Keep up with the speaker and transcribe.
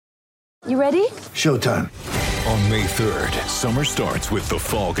You ready? Showtime. On May 3rd, summer starts with The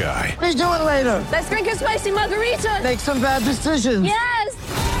Fall Guy. Let's do it later. Let's drink a spicy margarita. Make some bad decisions. Yes!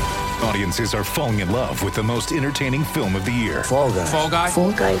 Audiences are falling in love with the most entertaining film of the year. Fall Guy. Fall Guy?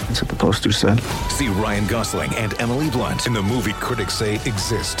 Fall guy. That's what the poster said. See Ryan Gosling and Emily Blunt in the movie critics say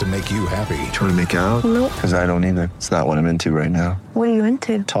exists to make you happy. Trying to make it out? Nope. Because I don't either. It's not what I'm into right now. What are you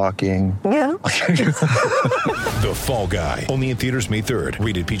into? Talking. Yeah. The Fall Guy. Only in theaters May 3rd.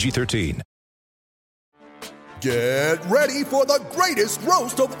 Rated PG-13. Get ready for the greatest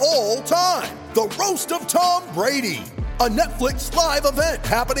roast of all time. The Roast of Tom Brady. A Netflix live event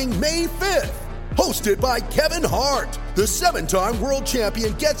happening May 5th. Hosted by Kevin Hart. The 7-time world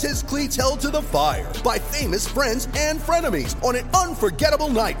champion gets his cleats held to the fire by famous friends and frenemies on an unforgettable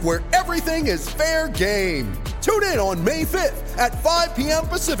night where everything is fair game. Tune in on May 5th at 5 p.m.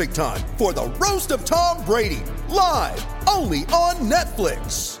 Pacific time for the Roast of Tom Brady. Live only on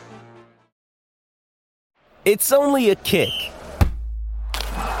Netflix. It's only a kick,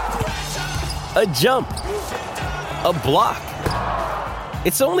 a jump, a block.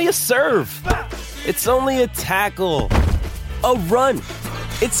 It's only a serve. It's only a tackle, a run.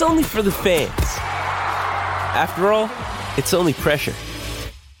 It's only for the fans. After all, it's only pressure.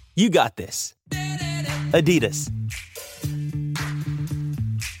 You got this. Adidas.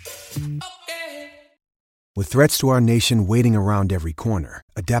 With threats to our nation waiting around every corner,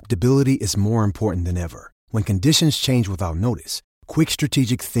 adaptability is more important than ever. When conditions change without notice, quick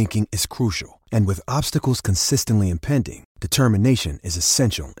strategic thinking is crucial. And with obstacles consistently impending, determination is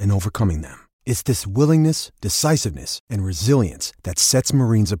essential in overcoming them. It's this willingness, decisiveness, and resilience that sets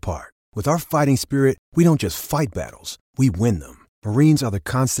Marines apart. With our fighting spirit, we don't just fight battles, we win them. Marines are the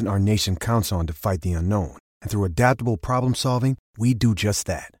constant our nation counts on to fight the unknown. And through adaptable problem solving, we do just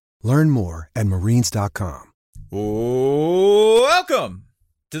that. Learn more at Marines.com. Welcome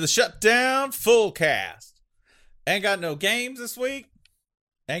to the Shutdown Fullcast. Ain't got no games this week.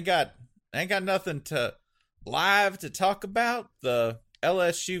 Ain't got nothing to live to talk about. The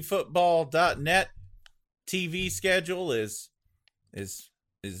LSUfootball.net TV schedule is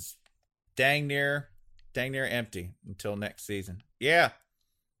dang near empty until next season. Yeah,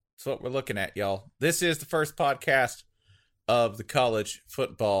 that's what we're looking at, y'all. This is the first podcast of the college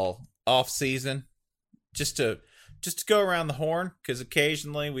football off season. Just to go around the horn, because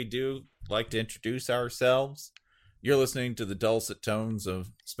occasionally we do like to introduce ourselves. You're listening to the dulcet tones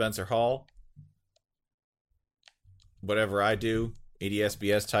of Spencer Hall. Whatever I do,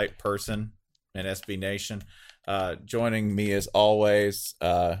 EDSBS type person in SB Nation. Joining me as always,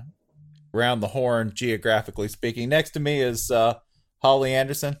 round the horn, geographically speaking. Next to me is Holly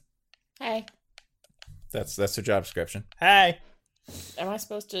Anderson. Hey. That's her job description. Hey. Am I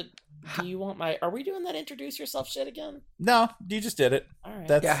supposed to... Are we doing that introduce yourself shit again? No, you just did it. All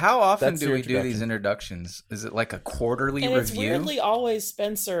right. How often do we do these introductions? Is it like a quarterly review? It's weirdly always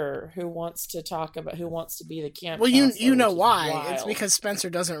Spencer who wants to be the camp. Well, you know why? It's because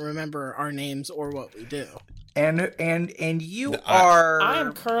Spencer doesn't remember our names or what we do. And you are... I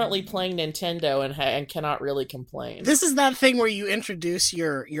am currently playing Nintendo and cannot really complain. This is that thing where you introduce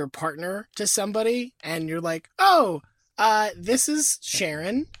your partner to somebody and you're like, oh, this is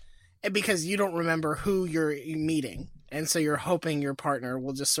Sharon. Because you don't remember who you're meeting. And so you're hoping your partner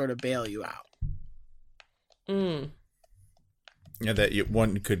will just sort of bail you out. Yeah, that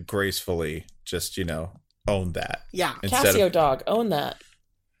one could gracefully just, own that. Yeah. Casio dog, own that.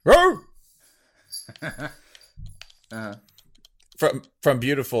 From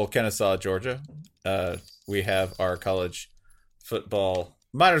beautiful Kennesaw, Georgia, we have our college football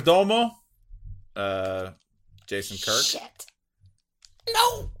mayordomo, Jason Kirk. Shit.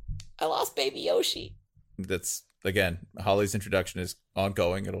 No! I lost baby Yoshi. That's, again, Holly's introduction is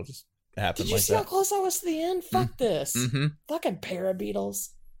ongoing. It'll just happen. Did you see how close I was to the end? Fuck this. Mm-hmm. Fucking parabeetles.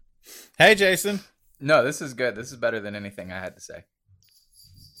 Hey, Jason. No, this is good. This is better than anything I had to say.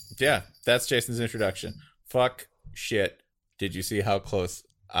 Yeah, that's Jason's introduction. Fuck shit. Did you see how close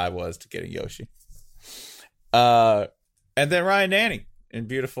I was to getting Yoshi? And then Ryan Nanny in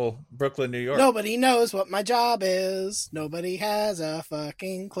beautiful Brooklyn, New York. Nobody knows what my job is. Nobody has a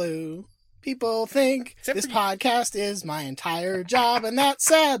fucking clue. People think this podcast is my entire job, and that's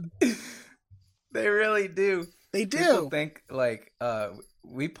sad. They really do. They do. People think,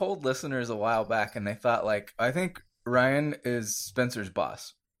 we polled listeners a while back, and they thought, I think Ryan is Spencer's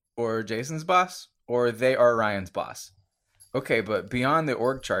boss, or Jason's boss, or they are Ryan's boss. Okay, but beyond the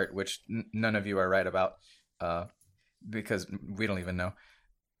org chart, which none of you are right about, because we don't even know,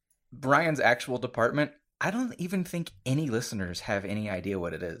 Brian's actual department, I don't even think any listeners have any idea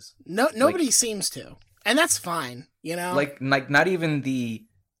what it is. No, nobody seems to, and that's fine. Like not even the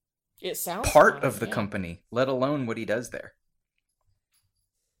It sounds part fun, of the yeah. company, let alone what he does there.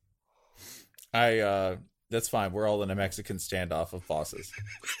 That's fine. We're all in a Mexican standoff of bosses,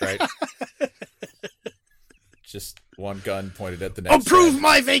 right? Just one gun pointed at the next. Approve guy.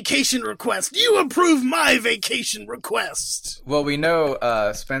 my vacation request. You approve my vacation request. Well, we know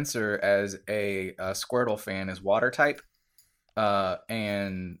Spencer as a Squirtle fan is water type,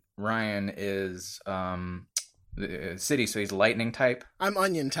 and Ryan is city, so he's lightning type. I'm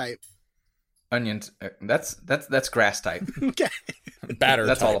onion type. Onions. That's grass type. Okay. Batter.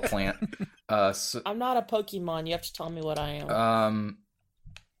 That's type. all a plant. So, I'm not a Pokemon. You have to tell me what I am.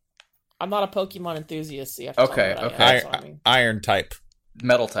 I'm not a Pokemon enthusiast, so you have to Okay, tell me what okay. I am. So I mean, Iron type.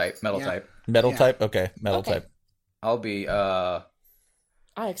 metal type. Yeah. Metal Yeah. type. Okay, metal Okay. type. I'll be. I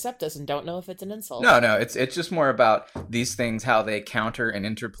accept this and don't know if it's an insult. No. It's just more about these things, how they counter and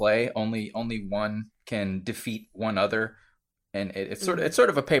interplay. Only one can defeat one other, and it's sort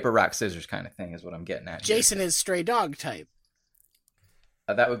of a paper rock scissors kind of thing, is what I'm getting at. here. Jason is stray dog type.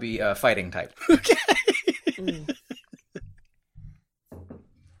 That would be fighting type. Okay. Mm.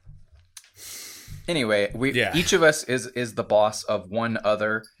 Anyway, each of us is the boss of one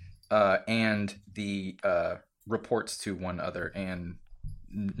other, and the reports to one other, and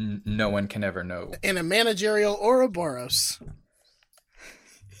no one can ever know. In a managerial Ouroboros.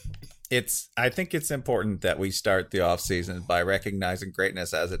 I think it's important that we start the off season by recognizing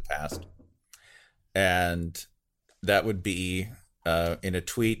greatness as it passed, and that would be in a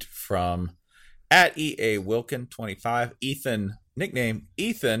tweet from @EAWilkin25, Ethan, nickname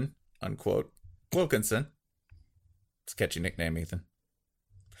Ethan, unquote, Wilkinson. It's a catchy nickname, Ethan.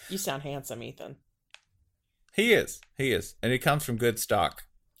 You sound handsome, Ethan. He is, and he comes from good stock.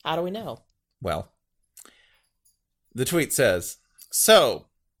 How do we know? Well, the tweet says, so,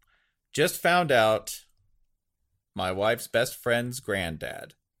 just found out my wife's best friend's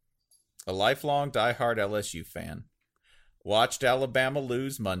granddad, a lifelong diehard LSU fan, watched Alabama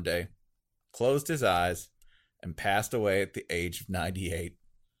lose Monday, closed his eyes, and passed away at the age of 98.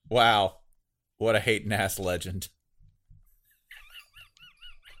 Wow, what a hating-ass legend.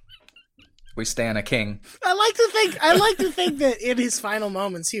 We stand a king. I like to think that in his final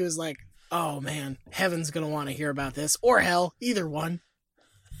moments he was like, "Oh man, heaven's gonna want to hear about this, or hell, either one."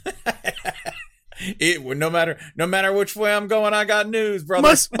 No matter which way I'm going, I got news, brother.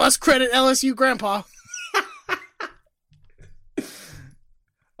 Must credit LSU grandpa.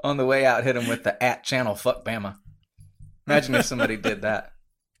 On the way out, hit him with the @channel fuck Bama. Imagine if somebody did that.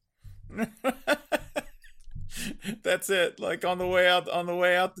 That's it. Like on the way out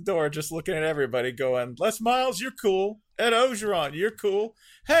the door, just looking at everybody going, Les Miles, you're cool. Ed Ogeron, you're cool.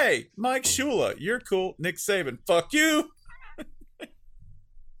 Hey, Mike Shula, you're cool. Nick Saban, fuck you.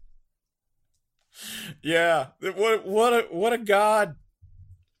 Yeah. What a god.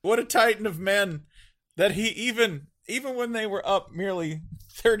 What a titan of men that he even when they were up merely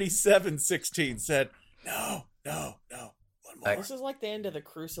 37-16 said, no. One more. This is like the end of the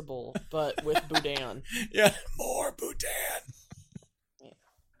Crucible, but with Boudin. Yeah, more Boudin.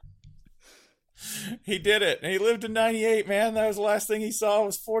 He did it, and he lived to 98, man. That was the last thing he saw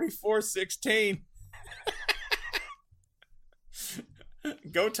was 44-16.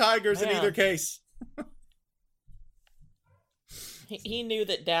 Go Tigers in either case. He knew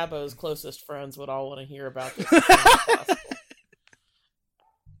that Dabo's closest friends would all want to hear about this as soon as possible.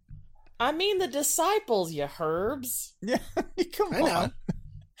 I mean the disciples, you herbs. Yeah, come I on.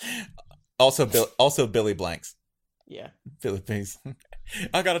 know. Also Billy Blanks. Yeah. Philippines.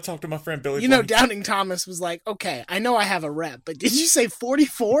 I gotta talk to my friend Billy You know, Blanks. Doubting Thomas was like, "Okay, I know I have a rep, but did you say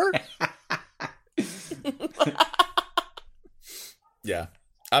 44?" Yeah.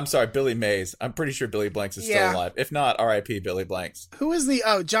 I'm sorry, Billy Mays. I'm pretty sure Billy Blanks is still alive. If not, R.I.P. Billy Blanks. Who is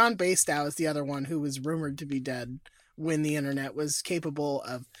John Bastow is the other one who was rumored to be dead when the internet was capable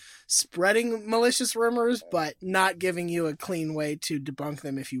of spreading malicious rumors, but not giving you a clean way to debunk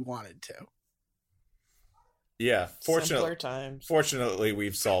them if you wanted to. Yeah, Simpler times. Fortunately,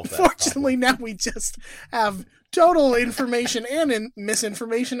 we've solved that. Fortunately, now we just have total information and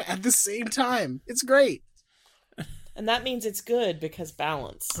misinformation at the same time. It's great. And that means it's good because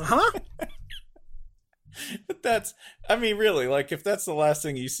balance. Huh? Really, like, if that's the last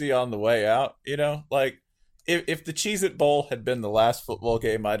thing you see on the way out, you know, like, if the Cheez-It Bowl had been the last football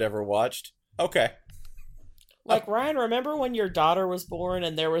game I'd ever watched, okay. Like, Ryan, remember when your daughter was born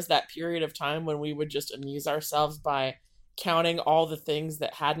and there was that period of time when we would just amuse ourselves by counting all the things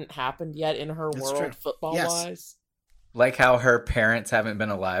that hadn't happened yet in her That's world, true. football-wise? Yes. Like how her parents haven't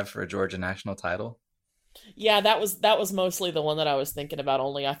been alive for a Georgia national title. Yeah, that was mostly the one that I was thinking about,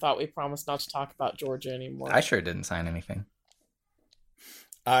 only I thought we promised not to talk about Georgia anymore. I sure didn't sign anything.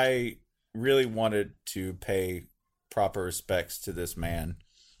 I really wanted to pay proper respects to this man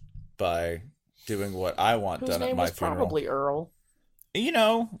by doing what I want done at my funeral. Probably Earl. You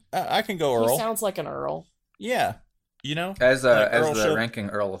know, I can go Earl. He sounds like an Earl. Yeah, you know, as Earl the should... ranking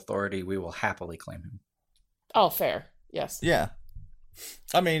Earl authority, we will happily claim him. Oh, fair. Yes. Yeah.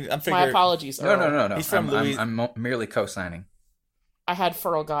 I mean, I'm figuring. My apologies, Earl. No. He's from I'm merely co-signing. I had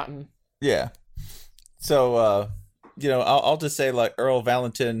Forgotten. Yeah. So, you know, I'll just say like Earl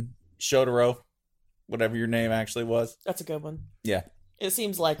Valentin Chodorow, whatever your name actually was. That's a good one. Yeah. It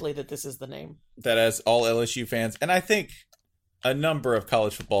seems likely that this is the name. That as all LSU fans, and I think a number of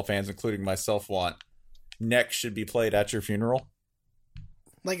college football fans, including myself, want Neck should be played at your funeral.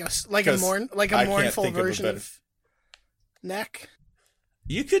 Like a mournful version of Neck.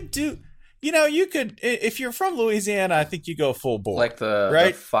 You could do, you know, if you're from Louisiana, I think you go full bore. Like the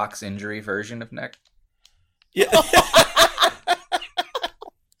right? Fox injury version of Neck. Yeah.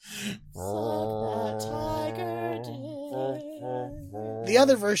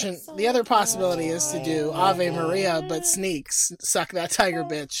 The other possibility is to do Ave Maria, but sneaks. Suck that tiger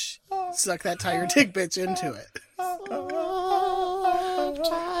bitch. Suck that tiger dick bitch into it.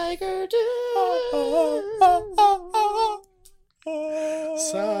 Tiger dick.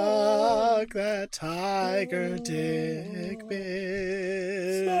 Suck that tiger dick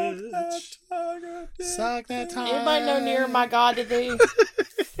bitch. Suck that tiger. Anybody know Near My God to Thee?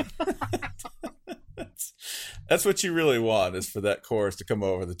 That's what you really want, is for that chorus to come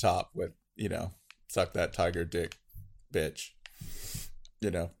over the top with, you know, suck that tiger dick, bitch.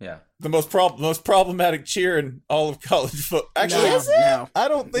 You know, yeah, the most problematic cheer in all of college football. Actually, is it? No. I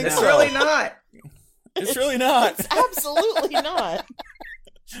don't think it's so. really not. It's really not. It's absolutely not.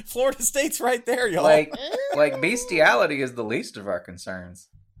 Florida State's right there, y'all. Like bestiality is the least of our concerns.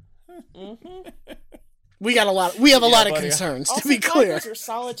 Mm-hmm. We have a lot of buddy. concerns, Also, to be clear. tigers are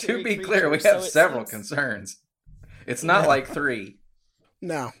solitary To be clear, we creatures, have so it several seems- concerns. It's not like 3.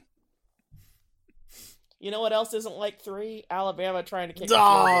 No. You know what else isn't like 3? Alabama trying to kick the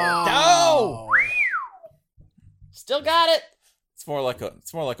Oh. field goal. Still got it. It's more like a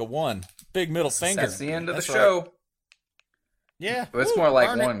 1. Big middle finger. That's the end of That's the show. right. Yeah. It's Woo, more like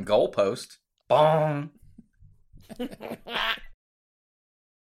darn it. one goalpost. Bong.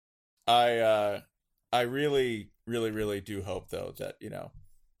 I really, really, really do hope, though, that, you know,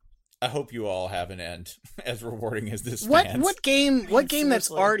 I hope you all have an end as rewarding as this. What fans. game that's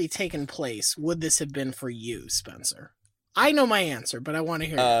seriously. already taken place would this have been for you, Spencer? I know my answer, but I want to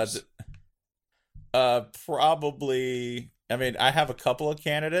hear yours. Probably. I mean, I have a couple of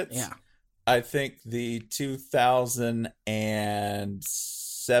candidates. Yeah. I think the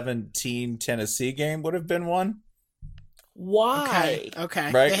 2017 Tennessee game would have been one. Why?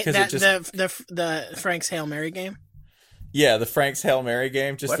 Okay. Right? 'Cause the Frank's Hail Mary game? Yeah, the Frank's Hail Mary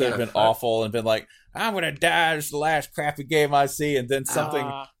game just What would have the been fuck? awful and been like, I'm going to die. This is the last crappy game I see. And then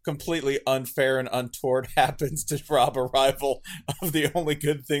something completely unfair and untoward happens to rob a rival of the only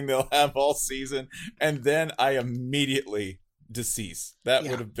good thing they'll have all season. And then I immediately decease. That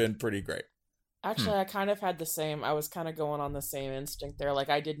would have been pretty great. Actually, I kind of had the same. I was kind of going on the same instinct there. Like,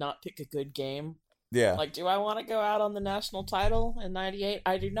 I did not pick a good game. Yeah. Like, do I want to go out on the national title in '98?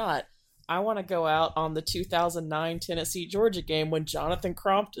 I do not. I want to go out on the 2009 Tennessee-Georgia game when Jonathan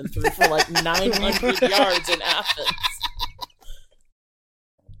Crompton threw for like 900 yards in Athens.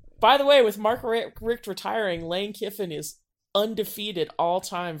 By the way, with Mark Richt retiring, Lane Kiffin is undefeated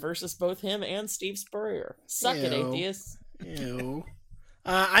all-time versus both him and Steve Spurrier. Suck it, Ew. atheists. Ew.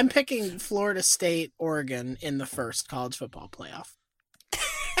 I'm picking Florida State, Oregon in the first college football playoff.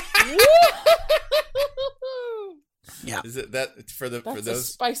 Yeah. Is it that for That's for a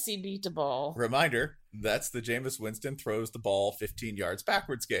those spicy beat ball. reminder? That's the Jameis Winston throws the ball 15 yards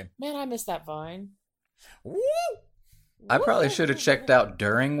backwards game. Man, I missed that Vine. Woo! I probably should have checked out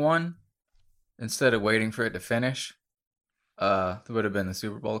during one instead of waiting for it to finish. That would have been the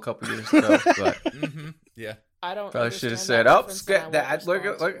Super Bowl a couple years ago. But Yeah. I don't. probably should understand have said, that "Oh, reference, skip and I that! won't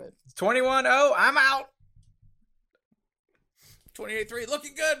Look, respond to it. 21-0. I'm out. 28-3,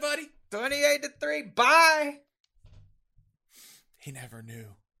 looking good, buddy. 28-3. Bye." He never knew.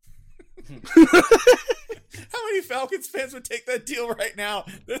 How many Falcons fans would take that deal right now?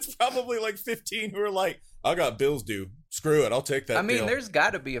 That's probably like 15 who are like, I got bills due. Screw it. I'll take that I mean, deal. there's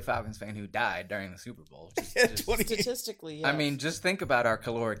got to be a Falcons fan who died during the Super Bowl. Just- 28. Statistically, yes. I mean, just think about our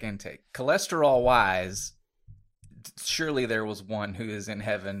caloric intake. Cholesterol-wise, surely there was one who is in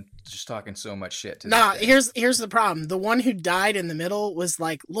heaven just talking so much shit to Nah, this day. here's the problem. The one who died in the middle was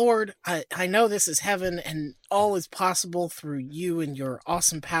like, Lord, I know this is heaven and all is possible through you and your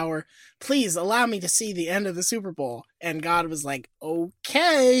awesome power. Please allow me to see the end of the Super Bowl. And God was like,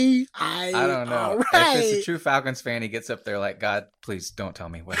 okay, I don't know. all right. If it's a true Falcons fan, he gets up there like, God, please don't tell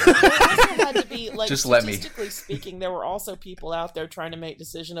me what. There also had to be, like, Just let me. statistically speaking, there were also people out there trying to make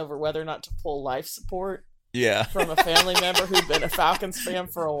decision over whether or not to pull life support Yeah. from a family member who'd been a Falcons fan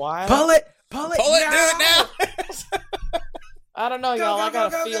for a while. Pull it, Do it now. I don't know, y'all. I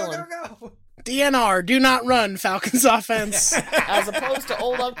got a feeling. Go. DNR, do not run, Falcons offense. As opposed to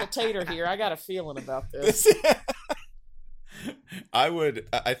old Uncle Tater here, I got a feeling about this.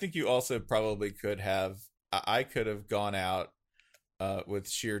 I think you also probably could have. I could have gone out with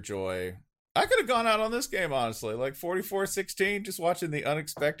sheer joy. I could have gone out on this game, honestly, like 44-16, just watching the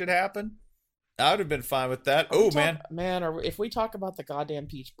unexpected happen. I would have been fine with that. Oh, man. Or if we talk about the goddamn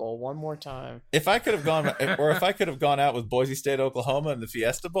Peach Bowl one more time. If I could have gone, or if I could have gone out with Boise State, Oklahoma in the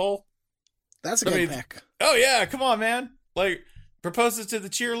Fiesta Bowl. That's a good pick. Oh, yeah. Come on, man. Like, proposes to the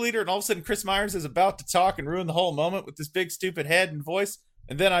cheerleader, and all of a sudden Chris Myers is about to talk and ruin the whole moment with this big, stupid head and voice,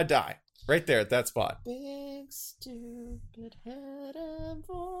 and then I die. Right there at that spot. Big, stupid head and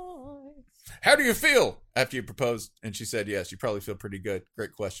voice. How do you feel after you proposed? And she said yes. You probably feel pretty good.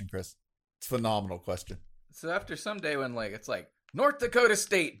 Great question, Chris. It's a phenomenal question. So after some day when it's like North Dakota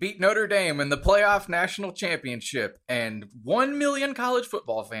State beat Notre Dame in the playoff national championship and 1 million college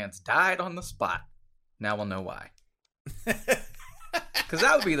football fans died on the spot. Now we'll know why. Because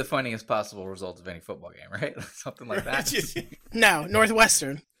that would be the funniest possible result of any football game, right? Something like that. No,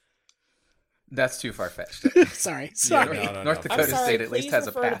 Northwestern. That's too far-fetched. Sorry. Yeah, no. North Dakota I'm sorry, State at least has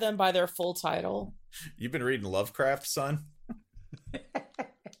a refer to path. them by their full title. You've been reading Lovecraft, son?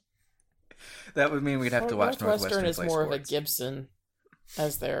 That would mean we'd have to watch Northwestern Northwestern is play more sports. of a Gibson,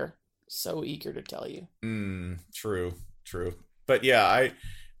 as they're so eager to tell you. True. But yeah,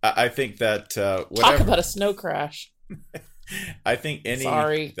 I think that whatever. Talk about a snow crash. I think any.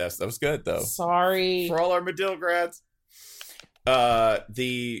 Sorry. That was good though. Sorry for all our Medill grads.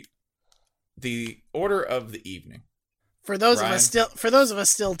 The order of the evening. For those Ryan? of us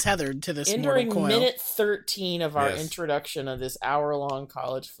still tethered to this entering mortal coil. minute 13 of our Yes. introduction of this hour-long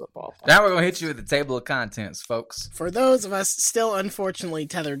college football podcast. Now we're going to hit you with the table of contents, folks. For those of us still unfortunately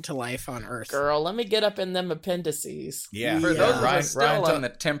tethered to life on Earth. Girl, let me get up in them appendices. Yeah. For those of Ryan, us still Ryan, in the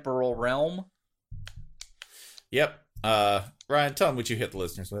temporal realm. Yep. Ryan, tell them what you hit the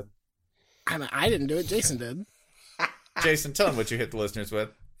listeners with. I didn't do it. Jason did. Jason, tell them what you hit the listeners with.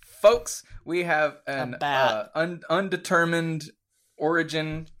 Folks, we have an bat. undetermined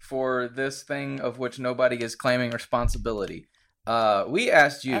origin for this thing of which nobody is claiming responsibility. We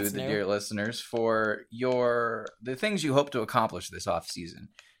asked you, That's the new. dear listeners, for the things you hope to accomplish this off season,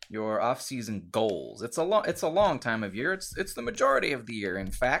 your off season goals. It's a long time of year. It's the majority of the year,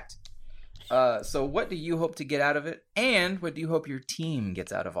 in fact. So what do you hope to get out of it, and what do you hope your team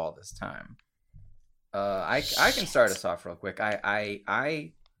gets out of all this time? I can start us off real quick.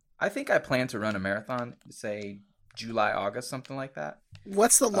 I think I plan to run a marathon, say July, August, something like that.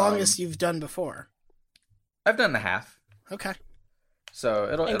 What's the longest you've done before? I've done the half. Okay. So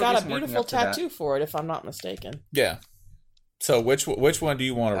it'll And be got a some working beautiful up to that. tattoo for it, if I'm not mistaken. Yeah. So which one do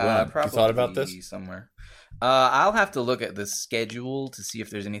you want to run? You thought about this? Somewhere. I'll have to look at the schedule to see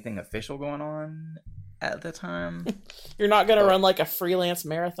if there's anything official going on at the time. You're not going to run like a freelance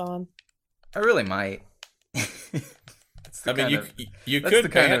marathon? I really might. I mean, you that's could the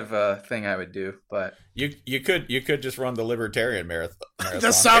kind of thing I would do, but you could just run the libertarian marathon.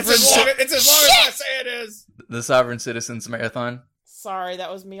 The sovereign. It's as long as I say it is. The Sovereign Citizens Marathon, Sorry,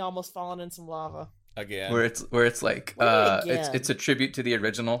 that was me almost falling in some lava. Again, where it's like Again. it's a tribute to the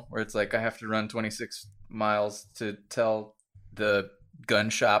original, where it's like I have to run 26 miles to tell the gun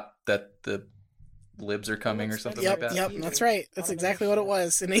shop that the libs are coming or something like that. Yep, that's right. That's exactly what it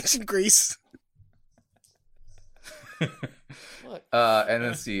was in ancient Greece. Look. And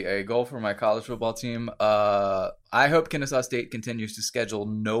let's see, a goal for my college football team. I hope Kennesaw State continues to schedule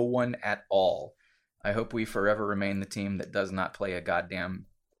no one at all. I hope we forever remain the team that does not play a goddamn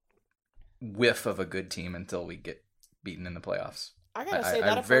whiff of a good team until we get beaten in the playoffs. I gotta say,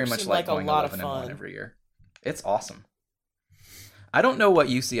 that I very approach much seemed like like a going lot of 11-1 fun. every year. It's awesome. I don't know what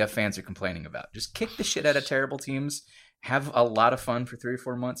UCF fans are complaining about. Just kick the shit out of terrible teams. Have a lot of fun for 3 or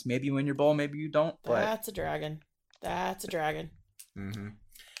 4 months. Maybe you win your bowl, maybe you don't. But That's a dragon. That's a dragon. Mm-hmm.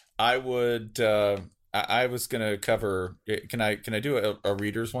 I would. I was gonna cover. Can I do a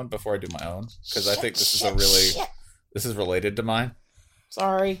readers one before I do my own? Because I think this is this is related to mine.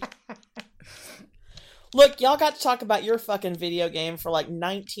 Sorry. Look, y'all got to talk about your fucking video game for like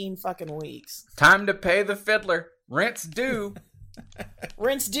 19 fucking weeks. Time to pay the fiddler. Rent's due.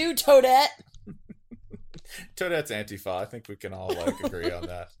 Rent's due, Toadette. Toadette's Antifa. I think we can all agree on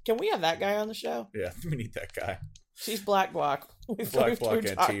that. Can we have that guy on the show? Yeah, we need that guy. She's Black Bloc. Black Bloc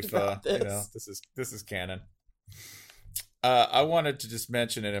Antifa. This is canon. I wanted to just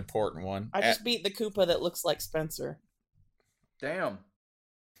mention an important one. I just beat the Koopa that looks like Spencer. Damn.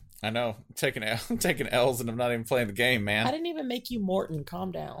 I know. I'm taking L's and I'm not even playing the game, man. I didn't even make you Morton.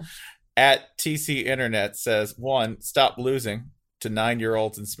 Calm down. At TC Internet says, 1, stop losing to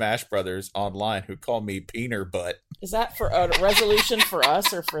 9-year-olds in Smash Brothers online who call me Peener Butt. Is that for a resolution for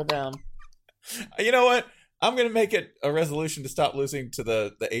us or for them? You know what? I'm going to make it a resolution to stop losing to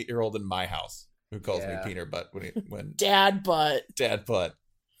the 8-year-old in my house who calls me Peener Butt when Dad Butt. Dad Butt.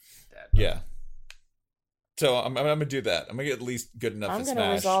 Yeah. So I'm going to do that. I'm going to get at least good enough I'm to going Smash.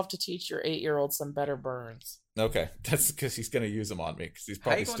 to resolve to teach your 8-year-old some better burns. Okay. That's because he's going to use them on me because he's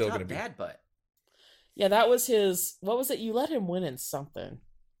probably still going to be. Dad Butt? Yeah, that was his. What was it? You let him win in something.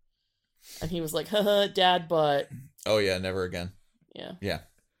 And he was like, haha, Dad Butt. Oh, yeah. Never again. Yeah. Yeah.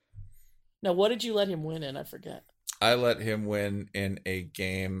 Now, what did you let him win in? I forget. I let him win in a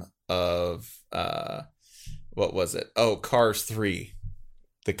game of, what was it? Oh, Cars 3.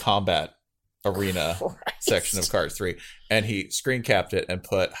 The combat arena section of Cars 3. And he screen capped it and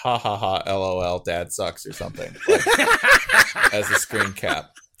put, ha ha ha, LOL, Dad sucks or something. As a screen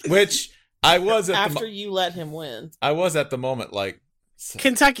cap. Which I was at after you let him win. I was at the moment like,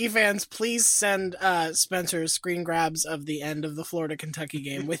 Kentucky fans, please send Spencer screen grabs of the end of the Florida-Kentucky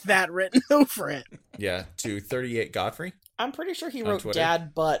game with that written over it. Yeah, to 38 Godfrey. I'm pretty sure he wrote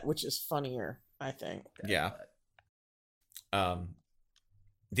Dad Butt, which is funnier, I think. Yeah.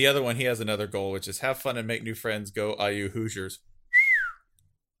 The other one, he has another goal, which is have fun and make new friends. Go IU Hoosiers.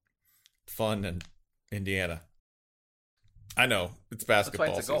 Fun in Indiana. I know it's basketball.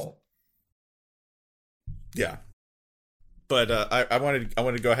 That's why it's a goal. Yeah. But I wanted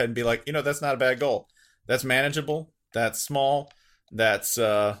to go ahead and be like, that's not a bad goal. That's manageable. That's small. That's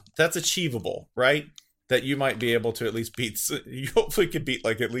achievable, right? That you might be able to at least beat. You hopefully could beat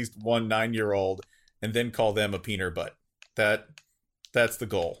like at least one 9-year-old and then call them a Peener Butt. That's the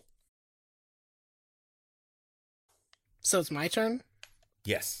goal. So it's my turn?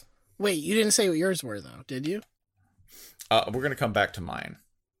 Yes. Wait, you didn't say what yours were though, did you? We're gonna come back to mine.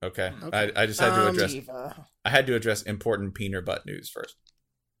 Okay. I just had to address. I had to address important Peener Butt news first.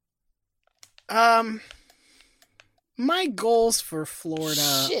 My goals for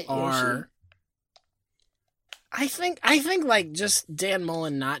Florida are. I think like just Dan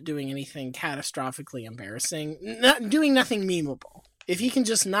Mullen not doing anything catastrophically embarrassing, not doing nothing memeable. If he can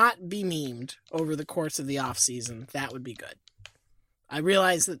just not be memed over the course of the off season, that would be good. I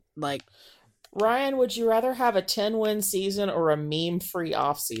realize that like. Ryan, would you rather have a 10-win season or a meme-free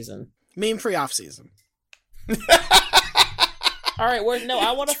offseason? Meme-free offseason. All right,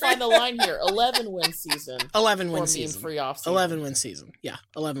 I want to find the line here. 11-win season. 11-win season. Meme-free offseason. 11-win season. Yeah,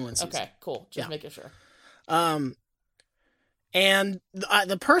 11-win season. Okay, cool. Just making sure. And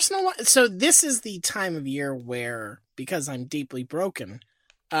the personal one. So this is the time of year where, because I'm deeply broken,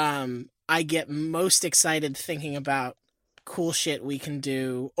 I get most excited thinking about cool shit we can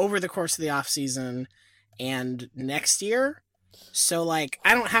do over the course of the off season and next year. So like,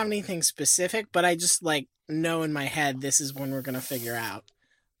 I don't have anything specific, but I just like know in my head, this is when we're going to figure out,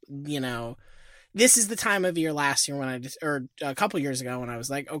 this is the time of year last year when or a couple years ago when I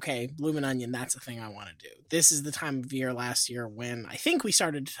was like, okay, Bloomin' Onion, that's a thing I want to do. This is the time of year last year when I think we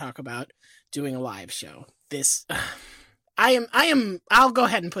started to talk about doing a live show. I'll go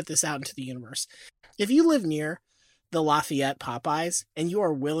ahead and put this out into the universe. If you live near the Lafayette Popeyes and you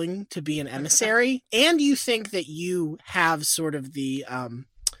are willing to be an emissary and you think that you have sort of the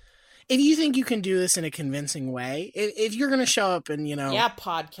if you think you can do this in a convincing way, if you're going to show up and yeah,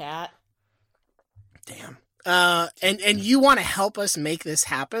 Podcat, damn, and you want to help us make this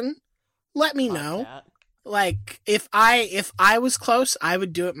happen, let me know. Like if I was close, I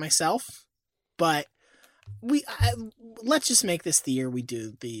would do it myself, but let's just make this the year we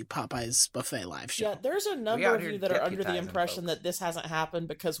do the Popeyes Buffet live show. Yeah, there's a number of you that are under the impression that this hasn't happened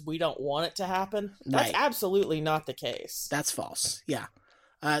because we don't want it to happen. That's absolutely not the case. That's false. Yeah.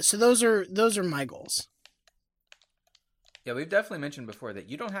 So those are my goals. Yeah, we've definitely mentioned before that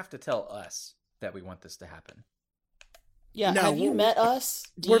you don't have to tell us that we want this to happen. Yeah, have you met us?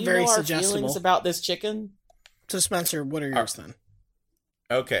 Do you know our feelings about this chicken? So Spencer, what are yours then?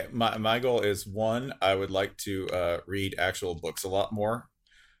 Okay, my goal is 1, I would like to read actual books a lot more.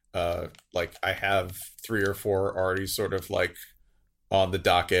 Like I have 3 or 4 already sort of like on the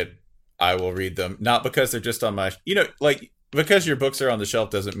docket. I will read them. Not because they're just on my, like because your books are on the shelf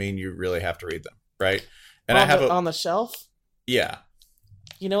doesn't mean you really have to read them, right? And I have on the shelf. Yeah.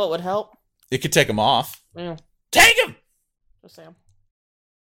 You know what would help? You could take them off. Yeah. Take them. Just Sam.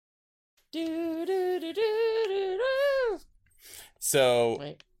 So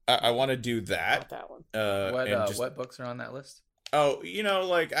wait, I want to do that. not that one. What books are on that list? Oh,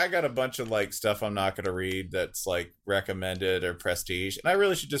 like I got a bunch of like stuff I'm not going to read that's like recommended or prestige, and I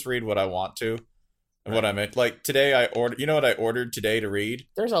really should just read what I want to. And what I meant, like today, I ordered. You know what I ordered today to read?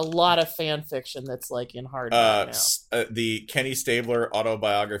 There's a lot of fan fiction that's like in hardback now. The Kenny Stabler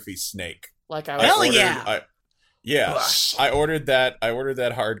autobiography, Snake. Like Hell yeah! I ordered that. I ordered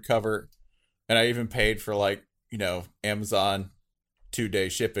that hardcover, and I even paid for like Amazon 2-day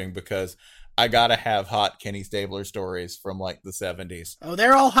shipping because I gotta have hot Kenny Stabler stories from like the 70s. Oh,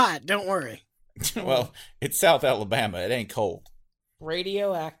 they're all hot. Don't worry. Well, it's South Alabama. It ain't cold.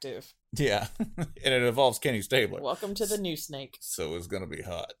 Radioactive. Yeah, and it involves Kenny Stabler. Welcome to the new Snake. So it's gonna be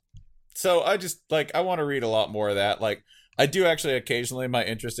hot. So I just I want to read a lot more of that. Like I do actually occasionally. My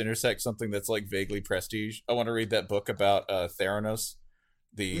interest intersects something that's like vaguely prestige. I want to read that book about Theranos.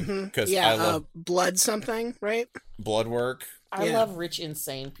 Because I love blood something, right? Blood work. I love rich,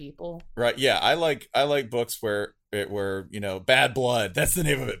 insane people. Right? Yeah, I like books where Bad Blood. That's the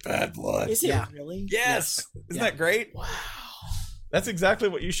name of it. Bad Blood. Is it really? Yes. Isn't that great? Wow. That's exactly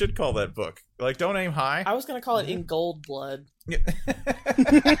what you should call that book. Like, don't aim high. I was gonna call it In Gold Blood.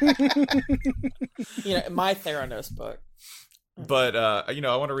 My Theranos book. But I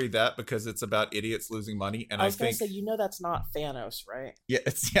want to read that because it's about idiots losing money, and I was gonna say, that's not Thanos, right? Yeah,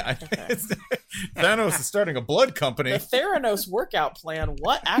 Thanos is starting a blood company. The Theranos workout plan.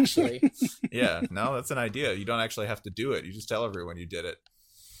 What actually? Yeah, no, that's an idea. You don't actually have to do it. You just tell everyone you did it,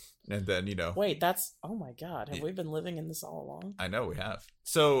 and then Wait, that's oh my god! Have we been living in this all along? I know we have.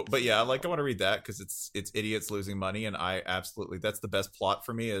 So, but yeah, I want to read that because it's idiots losing money, and I absolutely that's the best plot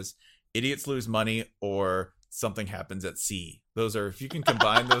for me is idiots lose money or something happens at sea. Those are, if you can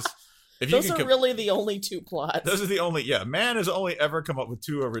combine those, those are really the only two plots. Those are the only, man has only ever come up with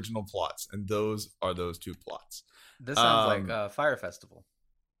 2 original plots, and those are those 2 plots. This sounds like Fire Festival.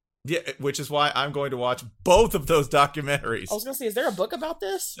 Yeah, which is why I'm going to watch both of those documentaries. I was going to say, is there a book about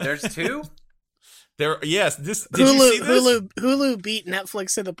this? There's 2? Yes. Did Hulu, you see this? Hulu beat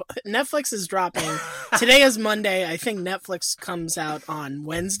Netflix to the. Netflix is dropping. Today is Monday. I think Netflix comes out on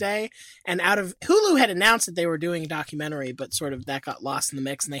Wednesday. And Hulu had announced that they were doing a documentary, but sort of that got lost in the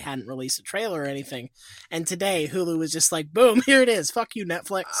mix, and they hadn't released a trailer or anything. And today Hulu was just like, boom, here it is. Fuck you,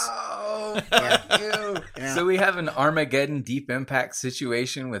 Netflix. Oh, fuck you. Yeah. So we have an Armageddon Deep Impact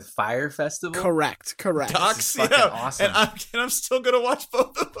situation with Fire Festival. Correct. Docs, awesome. And I'm still gonna watch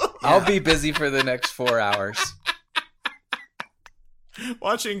both of them. I'll be busy for the next 4 hours.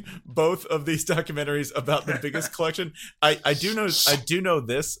 Watching both of these documentaries about the biggest collection. I do know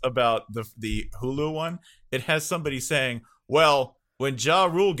this about the Hulu one. It has somebody saying, well, when Ja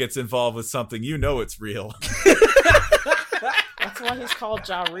Rule gets involved with something, it's real. That's why he's called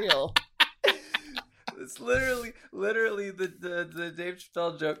Ja Rule. It's literally the Dave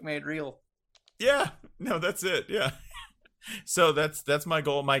Chappelle joke made real. Yeah, no, that's it. Yeah. So that's my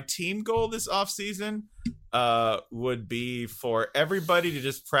goal. My team goal this off season would be for everybody to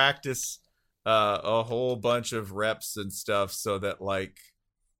just practice a whole bunch of reps and stuff so that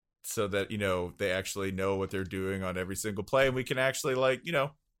they actually know what they're doing on every single play, and we can actually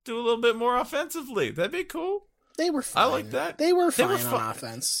do a little bit more offensively. That'd be cool. They were fine. I like that. They were fine on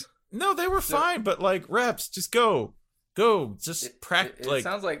offense. No, they were fine, but reps, just go. Just practice. It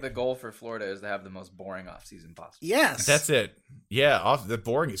sounds like the goal for Florida is to have the most boring offseason possible. Yes. That's it. Yeah, the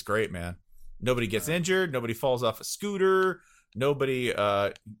boring is great, man. Nobody gets injured. Nobody falls off a scooter. Nobody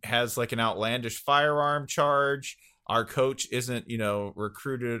has an outlandish firearm charge. Our coach isn't,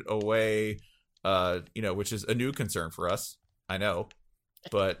 recruited away, which is a new concern for us. I know.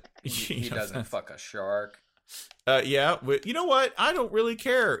 But he doesn't fuck a shark. Yeah, you know what? I don't really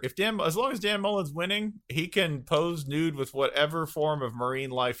care as long as Dan Mullen's winning, he can pose nude with whatever form of marine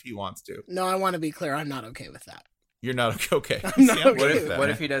life he wants to. No, I want to be clear. I'm not okay with that. You're not okay. I'm not okay. What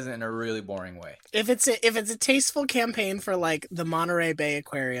if he does it in a really boring way? If it's a tasteful campaign for the Monterey Bay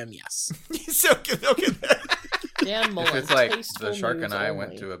Aquarium, yes. So okay. Dan Mullen. If it's like the shark and I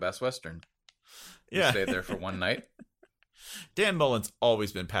went to a Best Western. We stayed there for one night. Dan Mullen's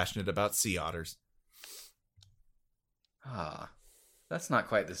always been passionate about sea otters. That's not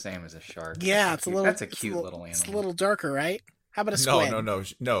quite the same as a shark. Yeah, that's a cute little animal. It's a little darker, right? How about a squid?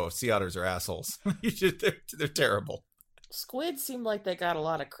 No. Sea otters are assholes. They're terrible. Squids seem like they got a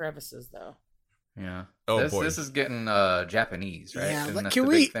lot of crevices, though. Yeah. Oh, boy. This is getting Japanese, right? Yeah, Isn't that can the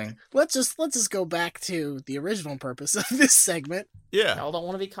we? big thing? Let's just go back to the original purpose of this segment. Yeah. Y'all don't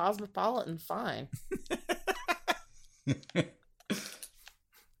want to be cosmopolitan, fine.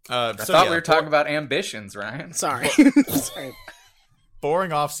 I thought we were talking about ambitions, Ryan. Sorry. Sorry.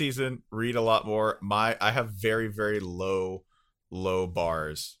 Boring off season. Read a lot more. I have very, very low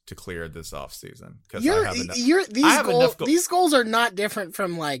bars to clear this off season because These goals are not different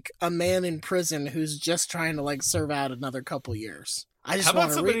from like a man in prison who's just trying to like serve out another couple years. I just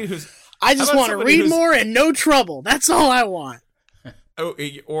want to read more and no trouble. That's all I want. Oh,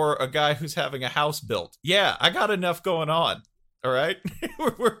 or a guy who's having a house built. Yeah, I got enough going on. All right,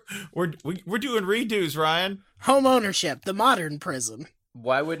 we're doing redos, Ryan. Home ownership, the modern prison.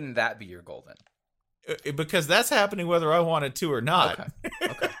 Why wouldn't that be your goal then? Because that's happening whether I want it to or not.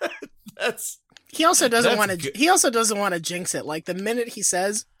 Okay. He also doesn't want to. He also doesn't want to jinx it. Like the minute he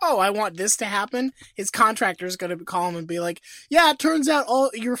says, "Oh, I want this to happen," his contractor is going to call him and be like, "Yeah, it turns out all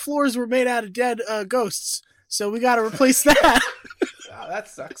your floors were made out of dead ghosts, so we got to replace that." Oh, that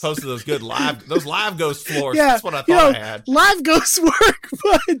sucks. Opposed to those good live ghost floors. Yeah, That's what I thought I had. Live ghosts work,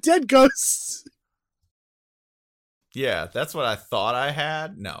 but dead ghosts. Yeah, that's what I thought I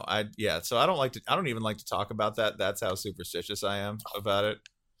had. So I don't even like to talk about that. That's how superstitious I am about it.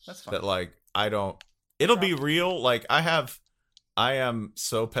 That's fine. That like it'll be real. Like I am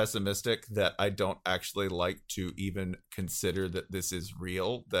so pessimistic that I don't actually like to even consider that this is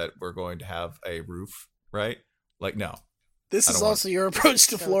real, that we're going to have a roof, right? Like, no. This is also your approach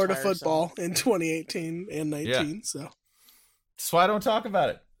to Florida football in 2018 and 19. Yeah. So that's why I don't talk about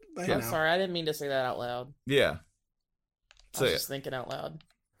it. I'm sorry, I didn't mean to say that out loud. Yeah. I was just thinking out loud.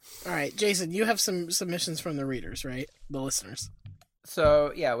 All right, Jason, you have some submissions from the readers, right? The listeners.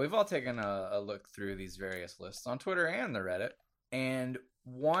 So, yeah, we've all taken a look through these various lists on Twitter and the Reddit. And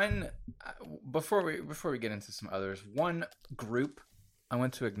one, before we get into some others, one group I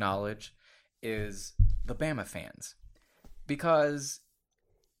want to acknowledge is the Bama fans. Because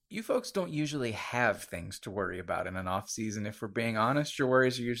you folks don't usually have things to worry about in an off season. If we're being honest, your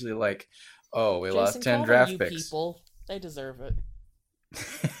worries are usually like, oh, we lost 10 draft picks. People. They deserve it.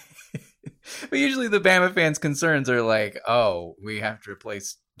 But usually the Bama fans' concerns are like, oh, we have to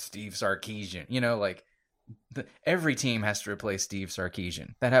replace Steve Sarkisian. You know, like every team has to replace Steve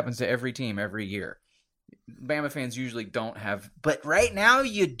Sarkisian. That happens to every team every year. Bama fans usually don't have, but right now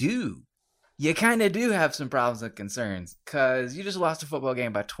you do. You kind of do have some problems and concerns because you just lost a football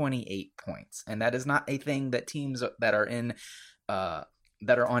game by 28 points. And that is not a thing that teams that are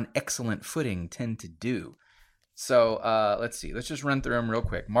on excellent footing tend to do. So let's see. Let's just run through them real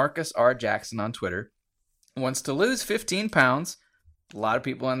quick. Marcus R. Jackson on Twitter wants to lose 15 pounds. A lot of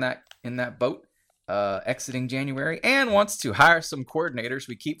people in that boat exiting January, and wants to hire some coordinators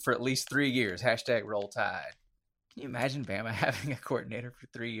we keep for at least 3 years. # Roll Tide. Can you imagine Bama having a coordinator for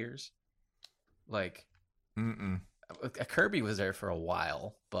 3 years? Like, Kirby was there for a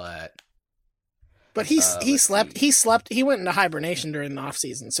while, but he slept. He went into hibernation during the off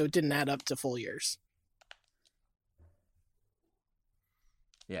season, so it didn't add up to full years.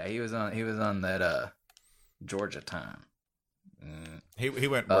 Yeah, he was on that Georgia time. He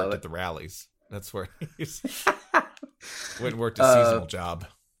went and worked at the rallies. That's where he's went and worked a seasonal job.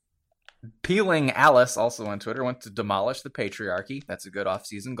 Peeling Alice, also on Twitter, wants to demolish the patriarchy. That's a good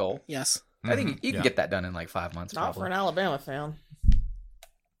off-season goal. Yes. I think you can get that done in like 5 months. Not for an Alabama fan.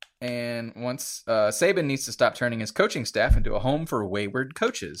 And once Saban needs to stop turning his coaching staff into a home for wayward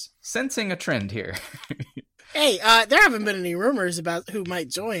coaches. Sensing a trend here. Hey, there haven't been any rumors about who might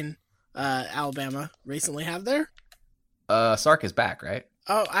join Alabama recently, have there? Sark is back, right?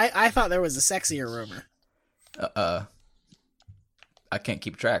 Oh, I thought there was a sexier rumor. I can't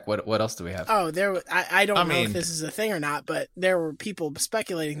keep track. What else do we have? Oh, I don't know if this is a thing or not, but there were people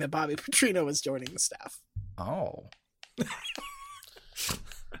speculating that Bobby Petrino was joining the staff. Oh.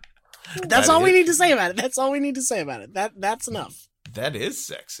 That's all we need to say about it. That's all we need to say about it. That's enough. That is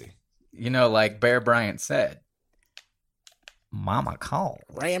sexy. You know, like Bear Bryant said, Mama called.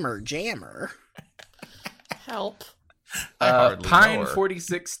 Rammer Jammer. Help.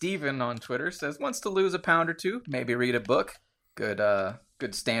 Pine46 Steven on Twitter says, wants to lose a pound or two, maybe read a book.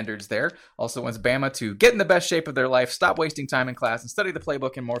 Good standards there. Also wants Bama to get in the best shape of their life, stop wasting time in class, and study the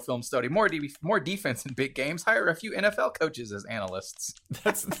playbook and more film study, more defense in big games, hire a few NFL coaches as analysts.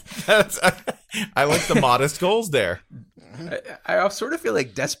 I like the modest goals there. I sort of feel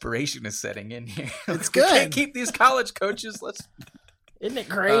like desperation is setting in here. It's good. We can't keep these college coaches. Isn't it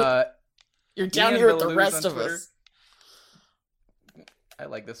great? You're down here with the rest of us. I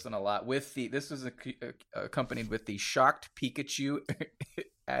like this one a lot. This was accompanied with the shocked Pikachu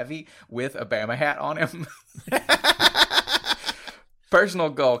Avi with a Bama hat on him. Personal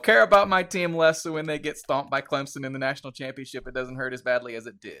goal. Care about my team less so when they get stomped by Clemson in the national championship, it doesn't hurt as badly as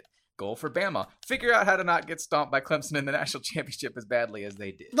it did. Goal for Bama. Figure out how to not get stomped by Clemson in the national championship as badly as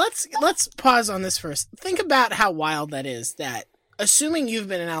they did. Let's pause on this first. Think about how wild that is, that assuming you've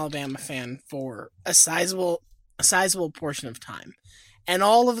been an Alabama fan for a sizable portion of time, and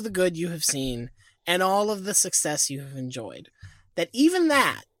all of the good you have seen, and all of the success you have enjoyed, that even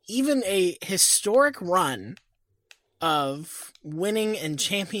a historic run of winning and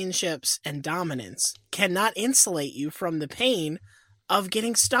championships and dominance cannot insulate you from the pain of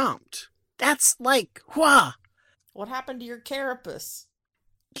getting stomped. That's like, wha. What happened to your carapace?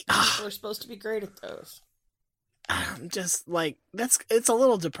 People are supposed to be great at those. Just like, it's a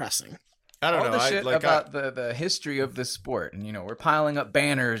little depressing. I don't all know. the shit about the history of the sport, and we're piling up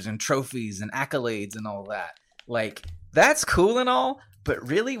banners and trophies and accolades and all that. Like, that's cool and all, but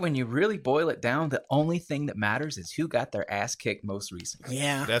really, when you really boil it down, the only thing that matters is who got their ass kicked most recently.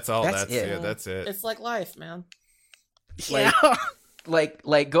 Yeah, that's all. That's it. Yeah, that's it. It's like life, man. Yeah. Like,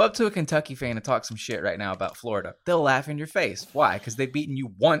 go up to a Kentucky fan and talk some shit right now about Florida. They'll laugh in your face. Why? Because they've beaten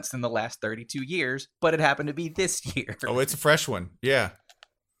you once in the last 32 years, but it happened to be this year. Oh, it's a fresh one. Yeah.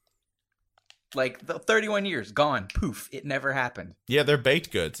 Like, the 31 years, gone. Poof. It never happened. Yeah, they're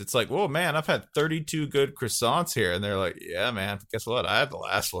baked goods. It's like, whoa, man, I've had 32 good croissants here. And they're like, yeah, man, guess what? I had the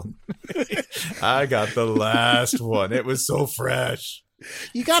last one. I got the last one. It was so fresh.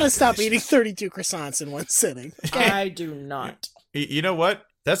 You got to stop eating 32 croissants in one sitting. I do not. You know what?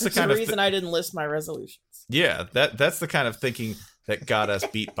 That's the kind of reason I didn't list my resolutions. Yeah, that's the kind of thinking that got us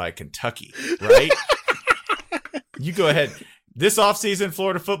beat by Kentucky, right? You go ahead. This offseason,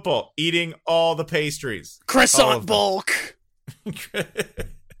 Florida football, eating all the pastries. Croissant bulk.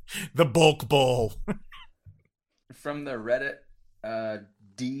 The bulk bowl. From the Reddit,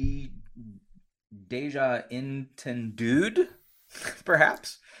 Deja Intendude,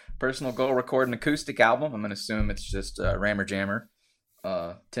 perhaps. Personal goal, record an acoustic album. I'm going to assume it's just Rammer Jammer.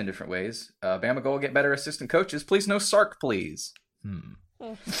 10 different ways. Bama goal, get better assistant coaches. Please no Sark, please.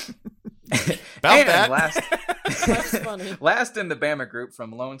 About that. That's funny. Last in the Bama group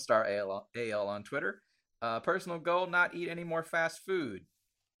from Lone Star AL on Twitter. Personal goal, not eat any more fast food.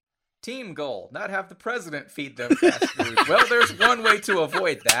 Team goal, not have the president feed them fast food. Well, there's one way to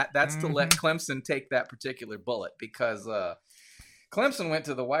avoid that. That's to let Clemson take that particular bullet, because Clemson went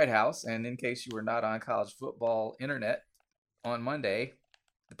to the White House, and in case you were not on college football internet on Monday,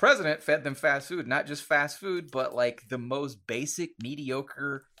 the president fed them fast food. Not just fast food, but like the most basic,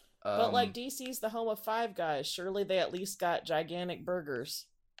 mediocre. But like DC's the home of Five Guys. Surely they at least got gigantic burgers.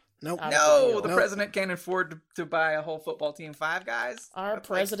 Nope. No, the president can't afford to buy a whole football team Five Guys. Our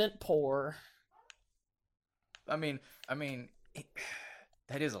president poor. I mean,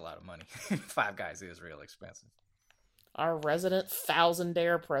 that is a lot of money. Five Guys is real expensive. Our resident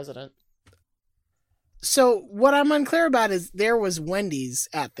thousandaire president. So what I'm unclear about is there was Wendy's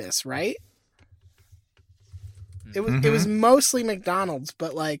at this, right? It was mostly McDonald's,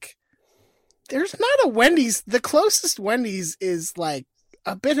 but like there's not a Wendy's. The closest Wendy's is like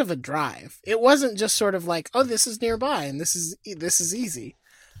a bit of a drive. It wasn't just sort of like, oh, this is nearby and this is easy.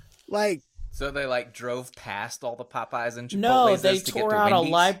 Like, so they like drove past all the Popeyes and Chipotle's. No, they to tore get to out Wendy's?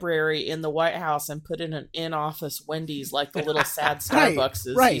 a library in the White House and put in an in-office Wendy's, like the little sad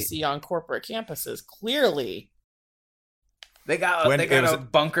Starbuckses right. you see on corporate campuses. Clearly, they got a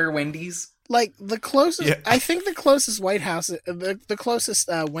bunker Wendy's. Like the closest, I think the closest White House, the closest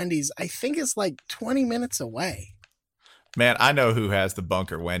Wendy's, I think is like 20 minutes away. Man, I know who has the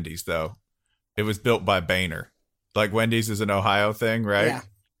bunker Wendy's, though. It was built by Boehner. Like, Wendy's is an Ohio thing, right?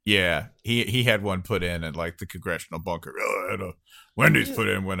 Yeah. He had one put in at, like, the congressional bunker. Oh, I had a Wendy's put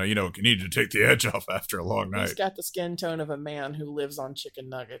in when, you needed to take the edge off after a long night. He's got the skin tone of a man who lives on chicken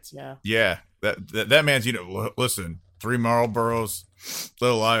nuggets, yeah. Yeah. That man's, listen, 3 Marlboros,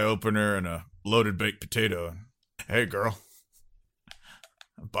 little eye-opener, and a loaded baked potato. Hey, girl.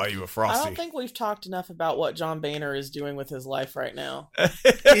 I'll buy you a Frosty. I don't think we've talked enough about what John Boehner is doing with his life right now.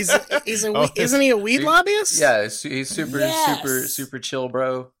 Isn't he a weed lobbyist? Yeah, he's super chill,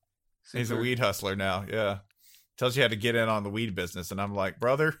 bro. He's a weed hustler now, yeah. Tells you how to get in on the weed business. And I'm like,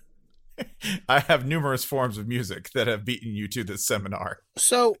 brother, I have numerous forms of music that have beaten you to this seminar.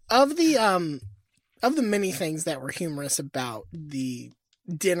 So of the many things that were humorous about the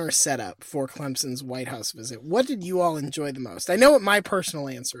dinner setup for Clemson's White House visit, what did you all enjoy the most? I know what my personal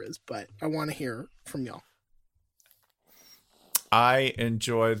answer is, but I want to hear from y'all. I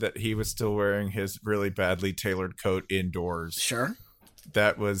enjoyed that he was still wearing his really badly tailored coat indoors. Sure.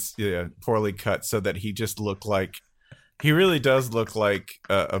 That was poorly cut so that he just looked like He really does look like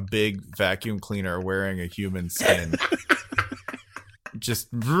a big vacuum cleaner wearing a human skin.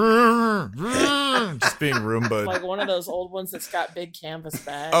 just being Roomba. Like one of those old ones that's got big canvas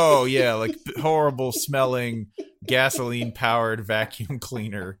bags. Oh yeah, like horrible smelling gasoline powered vacuum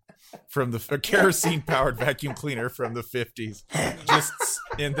cleaner from the kerosene powered vacuum cleaner from the 50s.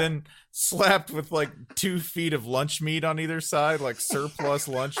 And then slapped with like 2 feet of lunch meat on either side, like surplus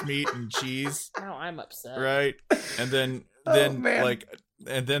lunch meat and cheese. Now I'm upset. Right. And then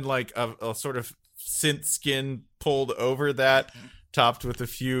like a sort of synth skin pulled over that, topped with a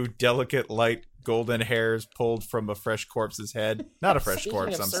few delicate light golden hairs pulled from a fresh corpse's head. Not a fresh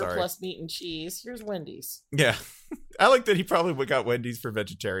corpse, I'm sorry. Surplus meat and cheese. Here's Wendy's. Yeah. I like that he probably got Wendy's for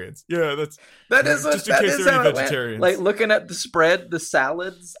vegetarians. Yeah, that is just in case there are any vegetarians. Like looking at the spread, the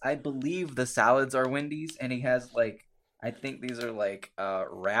salads, I believe the salads are Wendy's, and he has like, I think these are like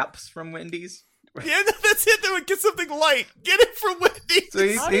wraps from Wendy's. Yeah, that's it. They would get something light. Get it from Wendy's.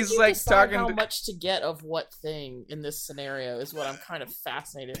 So he's like talking how much to get of what thing in this scenario is what I'm kind of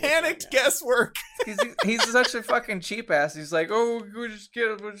fascinated with. Panicked guesswork. He's such a fucking cheap ass. He's like, oh, we'll just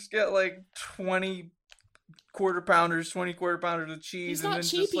get like 20 quarter pounders of cheese. He's and not then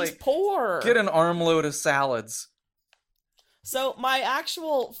cheap. Just, like, he's poor. Get an armload of salads. So my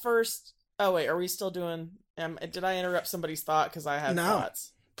actual first. Oh wait, are we still doing? Did I interrupt somebody's thought? Because I had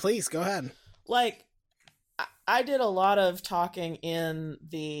thoughts. Please go ahead. Like, I did a lot of talking in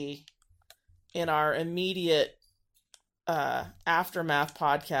our immediate aftermath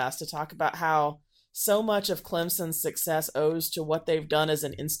podcast to talk about how so much of Clemson's success owes to what they've done as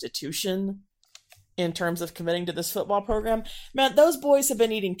an institution in terms of committing to this football program. Man, those boys have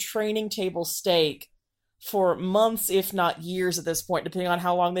been eating training table steak for months, if not years at this point, depending on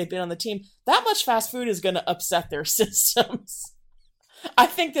how long they've been on the team. That much fast food is going to upset their systems. I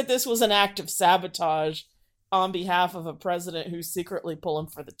think that this was an act of sabotage on behalf of a president who's secretly pulling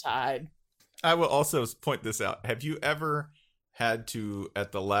for the tide. I will also point this out. Have you ever had to,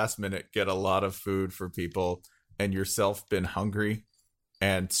 at the last minute, get a lot of food for people and yourself been hungry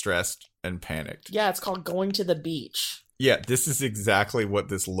and stressed and panicked? Yeah, it's called going to the beach. Yeah, this is exactly what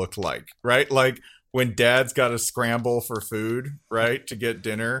this looked like, right? Like when dad's got to scramble for food, right, to get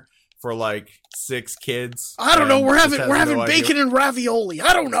dinner for like 6 kids. I don't know. We're having bacon and ravioli.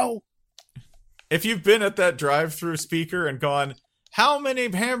 I don't know. If you've been at that drive-through speaker and gone, how many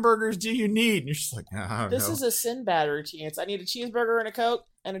hamburgers do you need? And you're just like, I don't know. This is a Sinbad routine. I need a cheeseburger and a Coke,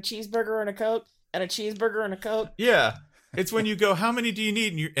 and a cheeseburger and a Coke, and a cheeseburger and a Coke. Yeah. It's when you go, how many do you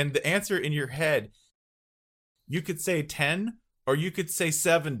need? And the answer in your head, you could say 10 or you could say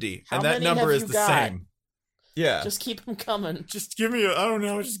 70. And that number is the same. Yeah. Just keep them coming. Just give me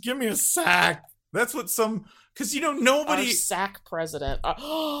just give me a sack. That's what because nobody. Our sack president.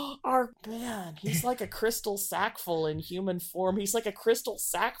 Our man, he's like a crystal sack full in human form. He's like a crystal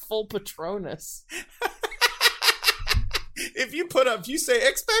sack full Patronus. If you say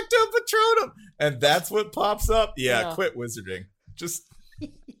expecto Patronum, and that's what pops up, yeah. Quit wizarding. Just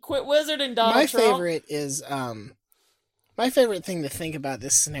quit wizarding, Donald Trump. Favorite is my favorite thing to think about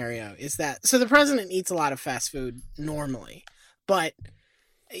this scenario is that the president eats a lot of fast food normally, but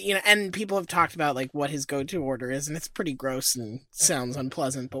and people have talked about like what his go-to order is, and it's pretty gross and sounds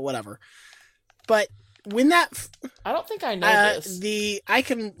unpleasant, but whatever. But when I don't think I know this. I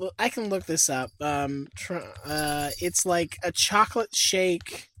can look this up. It's like a chocolate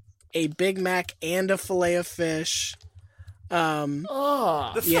shake, a Big Mac, and a fillet of fish. The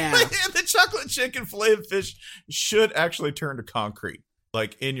chocolate shake and fillet of fish should actually turn to concrete,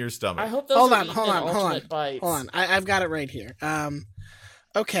 like in your stomach. I hope those hold on. I've got it right here.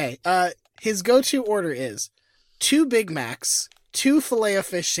 Okay. His go-to order is 2 Big Macs, 2 fillet of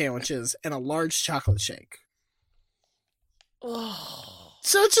fish sandwiches, and a large chocolate shake. Oh.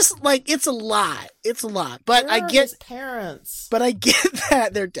 So it's just like it's a lot. It's a lot. But Where I get his parents. But I get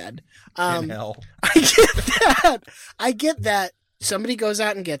that they're dead. In hell. I get that somebody goes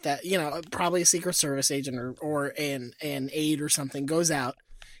out and get that, probably a Secret Service agent or an aide or something goes out,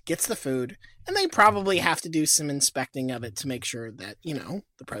 gets the food, and they probably have to do some inspecting of it to make sure that,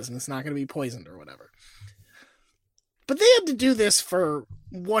 the president's not going to be poisoned or whatever. But they had to do this for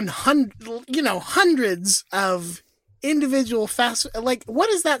hundreds of individual like, what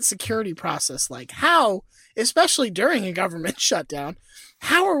is that security process like? How, especially during a government shutdown,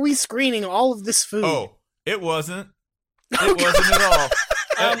 how are we screening all of this food? Oh, it wasn't. It wasn't at all.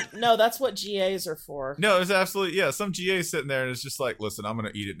 No, that's what GAs are for. No, it's absolutely, yeah. Some GA sitting there and it's just like, listen, I'm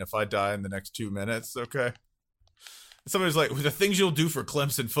going to eat it. And if I die in the next 2 minutes, okay. Somebody's like, the things you'll do for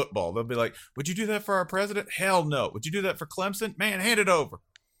Clemson football. They'll be like, would you do that for our president? Hell no. Would you do that for Clemson? Man, hand it over.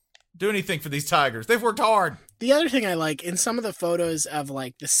 Do anything for these Tigers. They've worked hard. The other thing I like in some of the photos of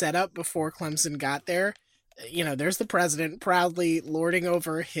like the setup before Clemson got there, you know, there's the president proudly lording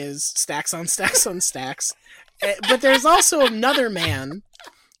over his stacks on stacks on stacks. But there's also another man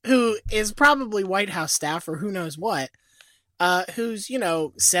who is probably White House staff or who knows what, who's, you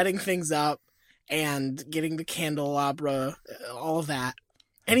know, setting things up and getting the candelabra, all of that.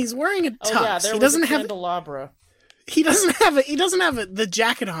 And he's wearing a tux. Oh yeah, there was a candelabra. He doesn't have the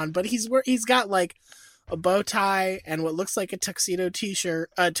jacket on, but he's got like a bow tie and what looks like a tuxedo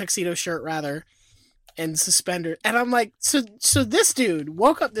shirt rather, and suspenders. And I'm like, so this dude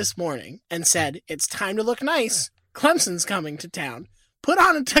woke up this morning and said, "It's time to look nice. Clemson's coming to town." Put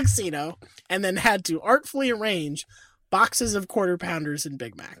on a tuxedo and then had to artfully arrange boxes of Quarter Pounders and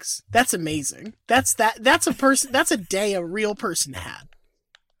Big Macs. That's amazing. That's a person. That's a day a real person had.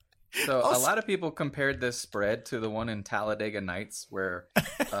 So a lot of people compared this spread to the one in Talladega Nights where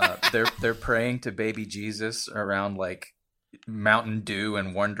they're praying to baby Jesus around like Mountain Dew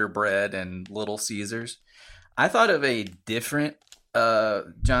and Wonder Bread and Little Caesars. I thought of a different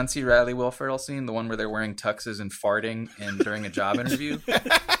John C. Reilly, Will Ferrell scene, the one where they're wearing tuxes and farting during a job interview.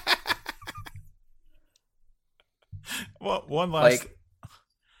 Well, one last...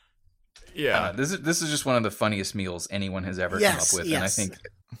 Yeah. This is just one of the funniest meals anyone has ever come up with. Yes. And I think...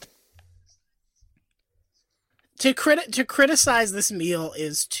 To criticize this meal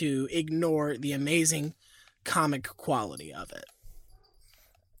is to ignore the amazing comic quality of it.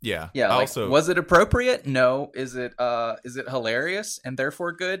 Yeah. Yeah. Like, also, was it appropriate? No. Is it hilarious and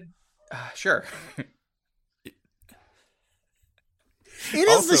therefore good? Sure. It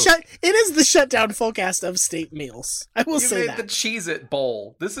is the shutdown full cast of state meals. I will say that. You made the Cheez-It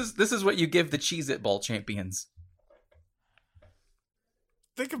Bowl. This is what you give the Cheez-It Bowl champions.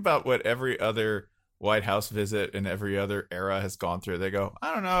 Think about what every other White House visit in every other era has gone through. They go,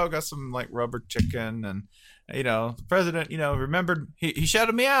 I don't know, got some like rubber chicken, and you know, the president, you know, remembered he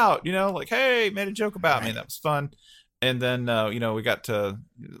shouted me out, you know, like, hey, made a joke about me. That was fun. And then you know, we got to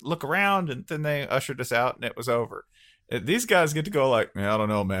look around, and then they ushered us out, and it was over. These guys get to go like, man, I don't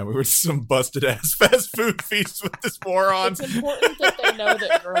know, man. We were some busted ass fast food feast with this moron. It's important that they know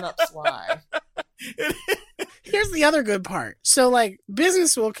that grown-ups lie. Here's the other good part. So, like,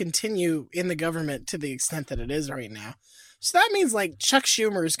 business will continue in the government to the extent that it is right now. So that means, like, Chuck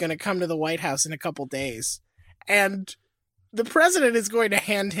Schumer is going to come to the White House in a couple days, and the president is going to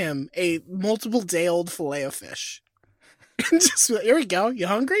hand him a multiple-day-old filet of fish. And just, here we go. You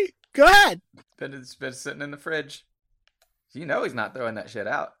hungry? Go ahead. It's been sitting in the fridge. You know he's not throwing that shit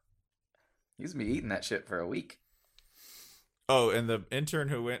out. He's been eating that shit for a week. Oh, and the intern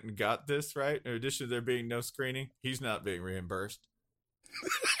who went and got this, right? In addition to there being no screening, he's not being reimbursed.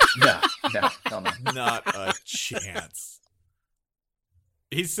 No. Not a chance.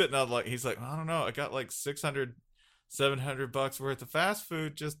 He's sitting on like, he's like, I don't know. I got like $600, $700 worth of fast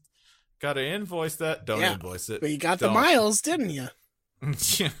food. Just got to invoice that. Don't invoice it. But you got the miles, didn't you?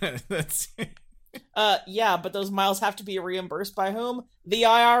 That's yeah, but those miles have to be reimbursed by whom? The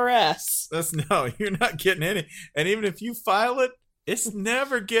IRS. No, you're not getting any. And even if you file it, it's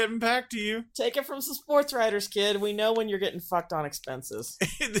never getting back to you. Take it from some sports writers, kid. We know when you're getting fucked on expenses.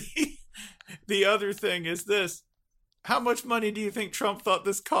 The other thing is this. How much money do you think Trump thought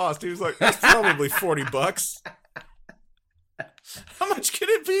this cost? He was like, that's probably $40. How much could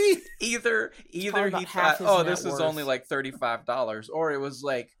it be? Either he thought, this is only like $35, or it was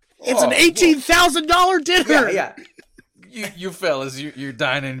like, it's an $18,000 dinner. Yeah. You fellas, you're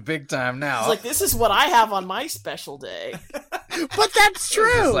dining big time now. It's like, this is what I have on my special day. But that's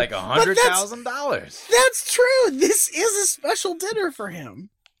true. It's like $100,000. That's true. This is a special dinner for him.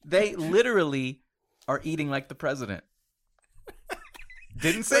 They literally are eating like the president.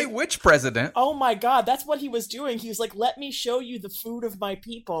 Didn't say which president. Oh my god, that's what he was doing. He was like, let me show you the food of my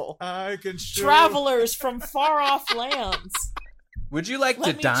people. I can show travelers from far off lands. Would you like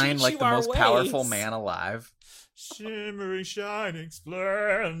to dine like the most powerful man alive? Shimmering, shining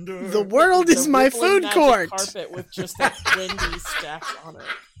splendor. The world is my food court. Carpet with just like Wendy's stacked on it.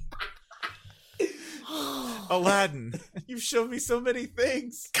 Aladdin, you've shown me so many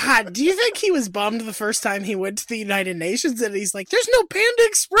things. God, do you think he was bummed the first time he went to the United Nations and he's like, there's no Panda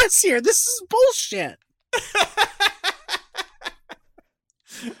Express here. This is bullshit.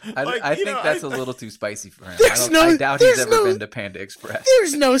 I think that's a little too spicy for him. I doubt he's ever been to Panda Express.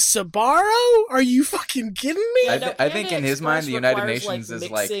 There's no Sbarro? Are you fucking kidding me? I think in his mind, the United Nations is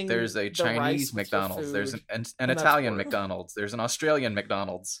like, there's a Chinese McDonald's, there's an Italian McDonald's, there's an Australian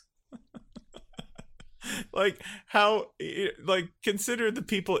McDonald's. Like, how, like, consider the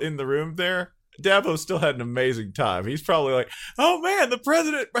people in the room there. Dabo still had an amazing time. He's probably like, "Oh man, the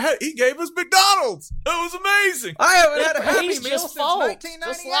president, he gave us McDonald's. That was amazing. I haven't had a Happy He's Meal just since folk,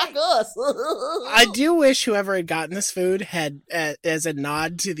 1998. just like us. I do wish whoever had gotten this food had, as a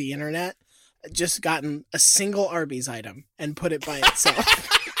nod to the internet, just gotten a single Arby's item and put it by itself.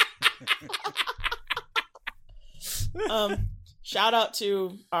 Shout out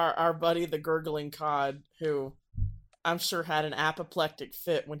to our buddy the Gurgling Cod, who I'm sure had an apoplectic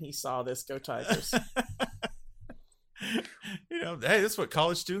fit when he saw this. Go Tigers. Hey, that's what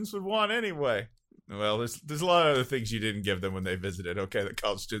college students would want anyway. Well, there's a lot of other things you didn't give them when they visited. Okay, that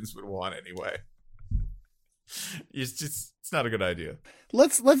college students would want anyway. It's not a good idea.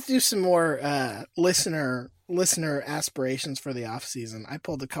 Let's do some more listener aspirations for the off season. I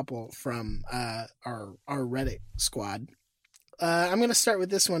pulled a couple from our Reddit squad. I'm going to start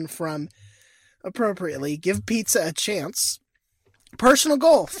with this one from appropriately. Give pizza a chance. Personal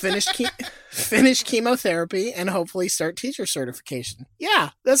goal: finish chemotherapy and hopefully start teacher certification. Yeah,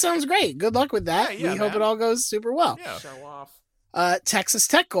 that sounds great. Good luck with that. We hope it all goes super well. Yeah. Show off. Texas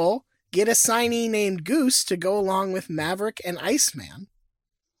Tech goal: get a signee named Goose to go along with Maverick and Iceman.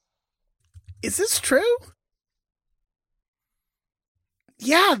 Is this true?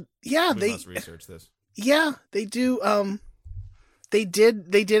 Yeah. We must research this. Yeah, they do. They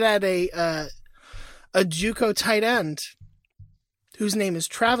did add a JUCO tight end whose name is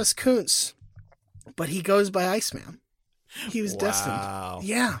Travis Kuntz, but he goes by Iceman. He was destined.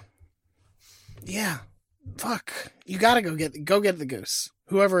 Yeah. Fuck. You gotta go get the goose.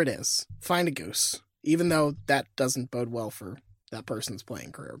 Whoever it is, find a goose. Even though that doesn't bode well for that person's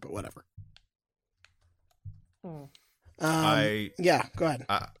playing career, but whatever. Yeah, go ahead.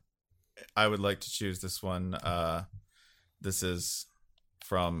 I would like to choose this one. This is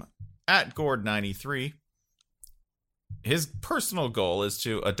from @Gord93. His personal goal is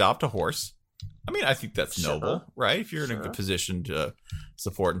to adopt a horse. I mean, I think that's noble, right? If you're in a good position to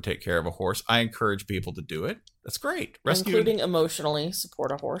support and take care of a horse, I encourage people to do it. That's great. Including emotionally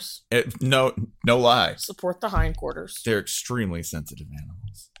support a horse. No lie. Support the hindquarters. They're extremely sensitive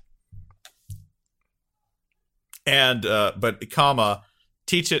animals. And but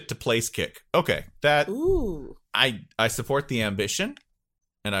teach it to place kick. Okay, that. Ooh. I support the ambition,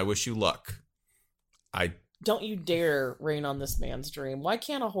 and I wish you luck. Don't you dare rain on this man's dream. Why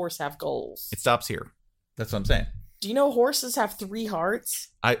can't a horse have goals? It stops here. That's what I'm saying. Do you know horses have 3 hearts?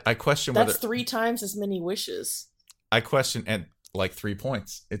 I question whether... That's 3 times as many wishes. I question, and like 3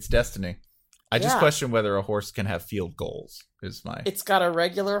 points. It's destiny. I just question whether a horse can have field goals, is my... It's got a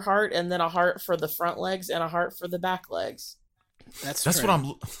regular heart, and then a heart for the front legs, and a heart for the back legs. That's what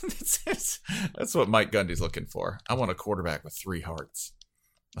I'm... That's what Mike Gundy's looking for. I want a quarterback with 3 hearts.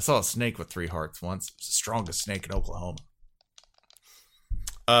 I saw a snake with 3 hearts once. It was the strongest snake in Oklahoma.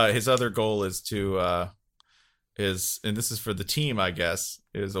 His other goal is to, and this is for the team, I guess,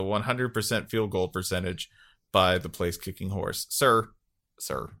 is a 100% field goal percentage by the place kicking horse. Sir,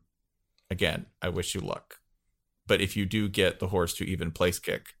 again, I wish you luck. But if you do get the horse to even place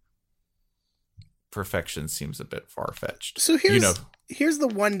kick, perfection seems a bit far-fetched. So here's the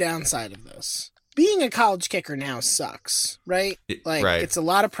one downside of this. Being a college kicker now sucks, right? It's a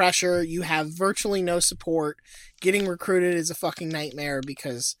lot of pressure. You have virtually no support. Getting recruited is a fucking nightmare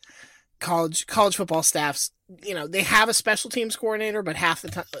because college football staffs, they have a special teams coordinator, but half the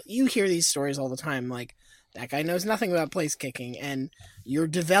time you hear these stories all the time, like that guy knows nothing about place kicking, and your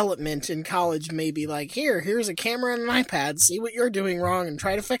development in college may be like, here's a camera and an iPad, see what you're doing wrong and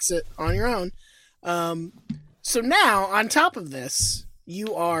try to fix it on your own. So now on top of this,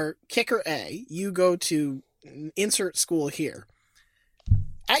 you are kicker A. You go to insert school here.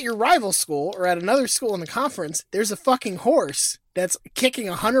 At your rival school or at another school in the conference, there's a fucking horse that's kicking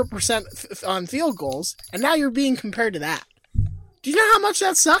 100% on field goals, and now you're being compared to that. Do you know how much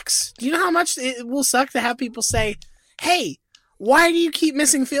that sucks? Do you know how much it will suck to have people say, hey, why do you keep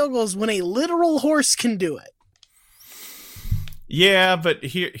missing field goals when a literal horse can do it? Yeah, but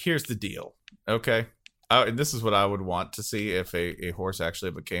here's the deal, okay? And this is what I would want to see if a horse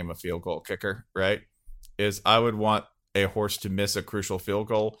actually became a field goal kicker, right? Is I would want a horse to miss a crucial field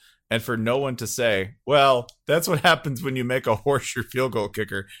goal and for no one to say, well, that's what happens when you make a horse your field goal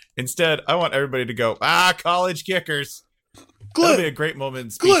kicker. Instead, I want everybody to go, college kickers. That'll be a great moment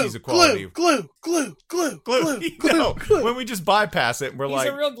in species equality. Glue. When we just bypass it, and He's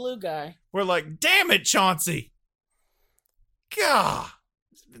a real glue guy. We're like, damn it, Chauncey. God.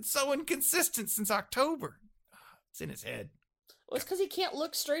 Been so inconsistent since October. It's in his head. Well, it's because he can't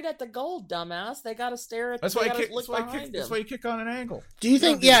look straight at the goal, dumbass. They got to stare at. That's why you kick on an angle. Do you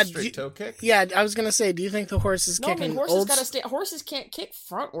think? Yeah, straight toe kick. Yeah, I was gonna say. Do you think the horse is kicking? Horses can't kick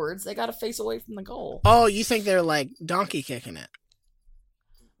frontwards. They got to face away from the goal. Oh, you think they're like donkey kicking it?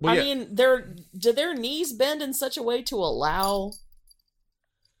 Well, I mean, do their knees bend in such a way to allow?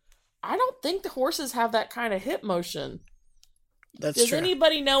 I don't think the horses have that kind of hip motion. That's true. Does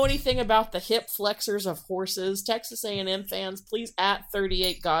anybody know anything about the hip flexors of horses? Texas A&M fans, please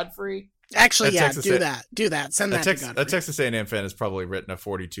 @38 Godfrey. Actually, do that. Send that to Godfrey. A Texas A&M fan has probably written a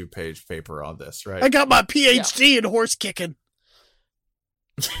 42-page paper on this, right? I got my PhD in horse kicking.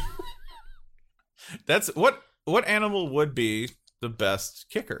 That's what animal would be the best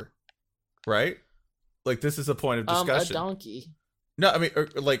kicker, right? Like, this is a point of discussion. A donkey. No, I mean,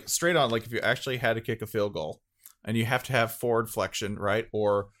 like, straight on, like, if you actually had to kick a field goal and you have to have forward flexion, right?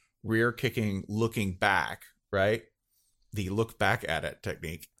 Or rear kicking looking back, right? The look back at it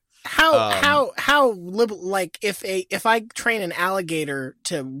technique. Like, if I train an alligator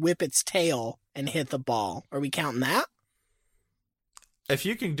to whip its tail and hit the ball, are we counting that? If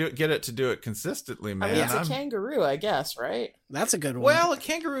you can get it to do it consistently, man. I mean, it's a kangaroo, I guess, right? That's a good one. Well, a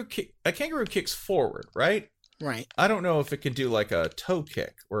kangaroo kicks forward, right? Right. I don't know if it can do like a toe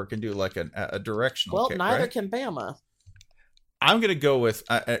kick or it can do like a directional kick. Well, neither right? can Bama. I'm going to go with,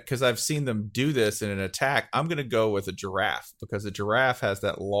 because I've seen them do this in an attack, I'm going to go with a giraffe because a giraffe has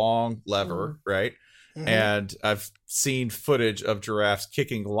that long lever, right? Mm-hmm. And I've seen footage of giraffes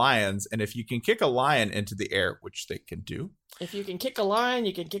kicking lions. And if you can kick a lion into the air, which they can do. If you can kick a lion,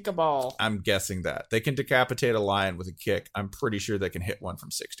 you can kick a ball. I'm guessing that. They can decapitate a lion with a kick. I'm pretty sure they can hit one from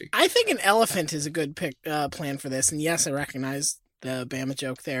 60. I think an elephant is a good plan for this. And yes, I recognize the Bama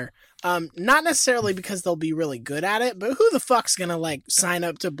joke there. Not necessarily because they'll be really good at it, but who the fuck's gonna like sign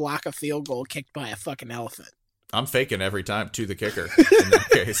up to block a field goal kicked by a fucking elephant? I'm faking every time to the kicker in that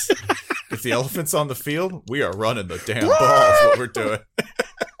case. If the elephant's on the field, we are running the damn ball is what we're doing.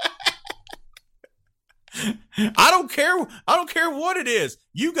 I don't care what it is.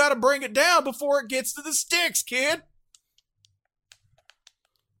 You got to bring it down before it gets to the sticks, kid.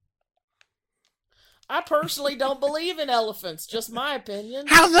 I personally don't believe in elephants. Just my opinion.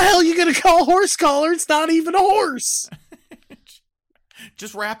 How the hell are you going to call a horse collar? It's not even a horse.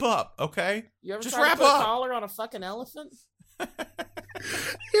 Just wrap up, okay? You ever just tried wrap to put up. a collar on a fucking elephant?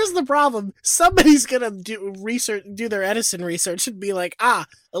 Here's the problem. Somebody's going to do their Edison research and be like,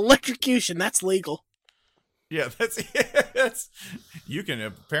 electrocution, that's legal. Yeah, that's you can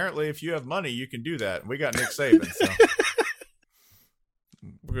apparently, if you have money, you can do that. We got Nick Saban, so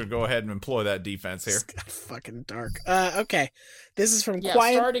we're gonna go ahead and employ that defense here. This got fucking dark. Okay, this is from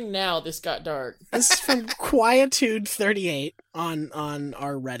starting now. This got dark. This is from Quietude38 on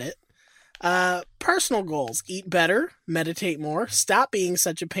our Reddit. Personal goals: eat better, meditate more, stop being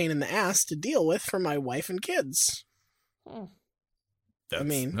such a pain in the ass to deal with for my wife and kids.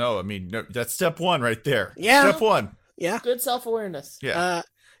 That's step one right there. Yeah. Step one. Yeah. Good self-awareness. Yeah.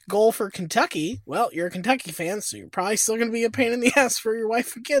 Goal for Kentucky. Well, you're a Kentucky fan, so you're probably still going to be a pain in the ass for your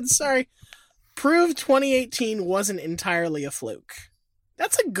wife and kids. Sorry. Prove 2018 wasn't entirely a fluke.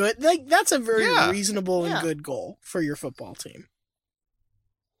 That's a very reasonable and good goal for your football team.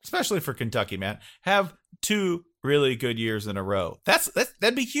 Especially for Kentucky, man. Have 2 really good years in a row.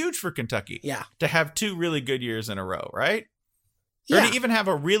 That'd be huge for Kentucky. Yeah. To have 2 really good years in a row, right? Yeah. Or to even have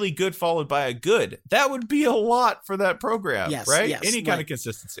a really good followed by a good. That would be a lot for that program, yes, right? Yes. Any kind of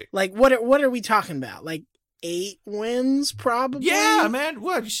consistency. Like, what are we talking about? Like 8 wins, probably? Yeah, man.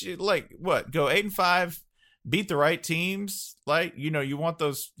 What? Go 8-5, beat the right teams. Like, you want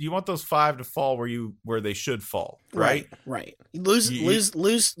those 5 to fall where they should fall, right? Right.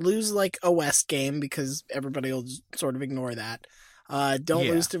 Lose like a West game because everybody will sort of ignore that. Don't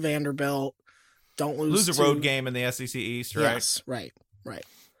lose to Vanderbilt. Don't lose a road game in the SEC East, right? Yes, right.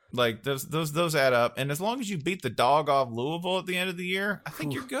 Like those add up, and as long as you beat the dog off Louisville at the end of the year, I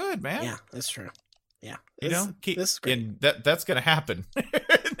think you're good, man. Yeah, that's true. Yeah, this is great. And that's going to happen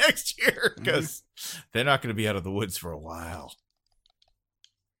next year because they're not going to be out of the woods for a while.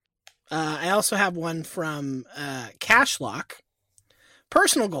 I also have one from Cashlock.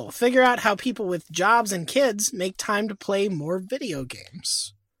 Personal goal: figure out how people with jobs and kids make time to play more video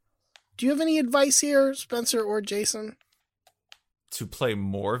games. Do you have any advice here, Spencer or Jason? To play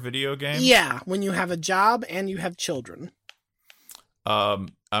more video games? Yeah, when you have a job and you have children.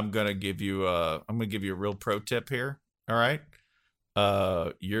 I'm gonna give you a real pro tip here. All right,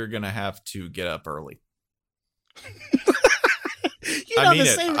 you're gonna have to get up early.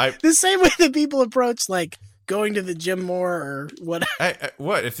 The same way that people approach like going to the gym more or whatever.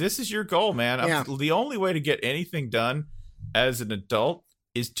 What if this is your goal, man? Yeah. The only way to get anything done as an adult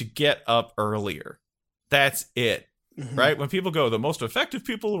is to get up earlier. That's it. Right? When people go, the most effective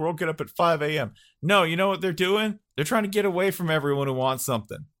people will get up at 5 a.m. No, you know what they're doing? They're trying to get away from everyone who wants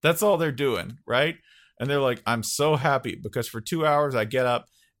something. That's all they're doing, right? And they're like, I'm so happy because for 2 hours I get up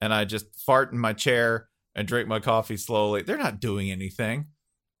and I just fart in my chair and drink my coffee slowly. They're not doing anything.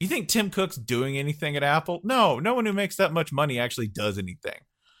 You think Tim Cook's doing anything at Apple? No, no one who makes that much money actually does anything.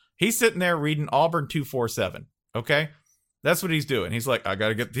 He's sitting there reading Auburn 247, okay? That's what he's doing. He's like, I got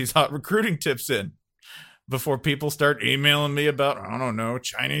to get these hot recruiting tips in before people start emailing me about, I don't know,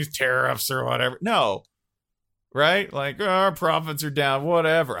 Chinese tariffs or whatever. No, right? Like, oh, our profits are down,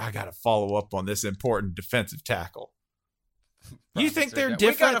 whatever. I got to follow up on this important defensive tackle. You think they're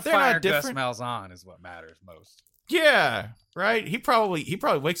different? We gotta they're fire not different. Gus Malzahn is what matters most. Yeah, right. He probably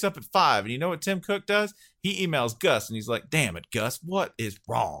wakes up at 5, and you know what Tim Cook does? He emails Gus, and he's like, "Damn it, Gus, what is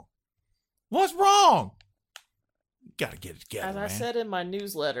wrong? What's wrong? You gotta get it together, As I man." said in my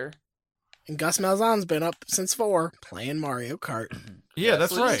newsletter. And Gus Malzahn's been up since 4 playing Mario Kart. Yeah,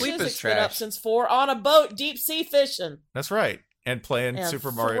 that's right. Sleep is been up since 4 on a boat, deep sea fishing. That's right. And playing And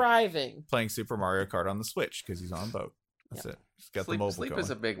Super Mario Kart on the Switch because he's on a boat. That's it. He's got the mobile Sleep going.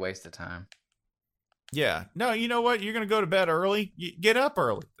 is a big waste of time. Yeah. No, you know what? You're going to go to bed early. You get up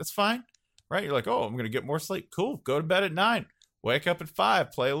early. That's fine. Right? You're like, oh, I'm going to get more sleep. Cool. Go to bed at 9. Wake up at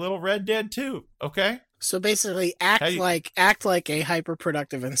 5. Play a little Red Dead 2. Okay? So basically act like a hyper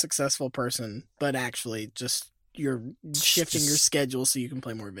productive and successful person, but actually just you're shifting your schedule so you can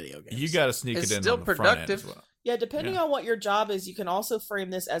play more video games. You got to sneak it in on the front end as well. Yeah, depending on what your job is, you can also frame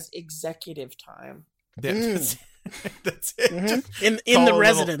this as executive time. That's it. Mm-hmm. In the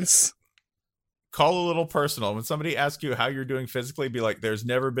residence. Call a little personal. When somebody asks you how you're doing physically, be like, there's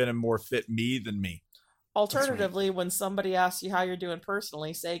never been a more fit me than me. Alternatively, when somebody asks you how you're doing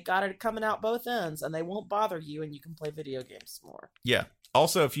personally, say, got it coming out both ends, and they won't bother you, and you can play video games more. Yeah.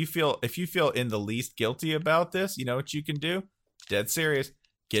 Also, if you feel in the least guilty about this, you know what you can do? Dead serious.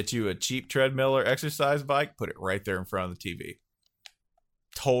 Get you a cheap treadmill or exercise bike, put it right there in front of the TV.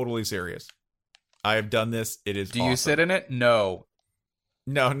 Totally serious. I have done this. It is Do you sit in it? No.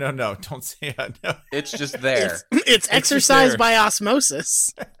 No. Don't say that. No. It's just there. It's exercise by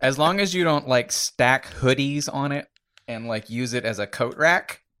osmosis. As long as you don't like stack hoodies on it and like use it as a coat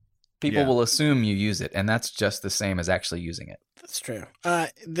rack, people will assume you use it, and that's just the same as actually using it. That's true.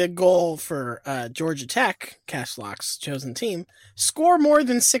 The goal for Georgia Tech, Cashlock's chosen team, score more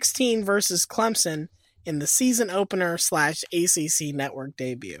than 16 versus Clemson in the season opener / ACC network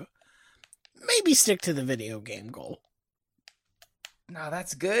debut. Maybe stick to the video game goal. No,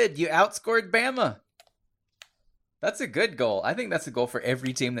 that's good. You outscored Bama. That's a good goal. I think that's a goal for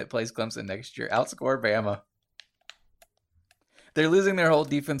every team that plays Clemson next year. Outscore Bama. They're losing their whole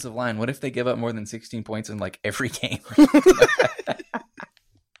defensive line. What if they give up more than 16 points in like every game?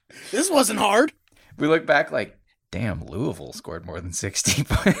 This wasn't hard. We look back like, damn, Louisville scored more than 16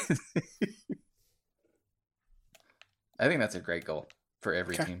 points. I think that's a great goal for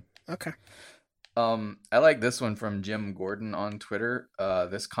every team. Okay. I like this one from Jim Gordon on Twitter.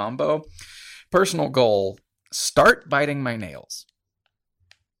 This combo. Personal goal, start biting my nails.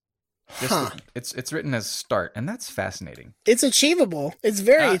 It's written as start, and that's fascinating. It's achievable. It's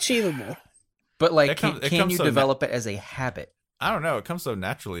very achievable. But like, can you develop it as a habit? I don't know. It comes so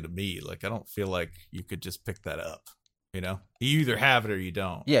naturally to me. Like, I don't feel like you could just pick that up. You know, you either have it or you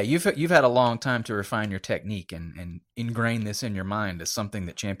don't. Yeah, you've had a long time to refine your technique and ingrain this in your mind as something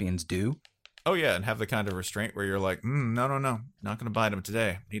that champions do. Oh yeah, and have the kind of restraint where you're like, no, not going to bite them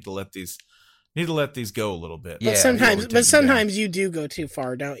today. Need to let these go a little bit. But sometimes you do go too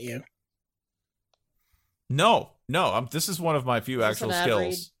far, don't you? No. This is one of my few actual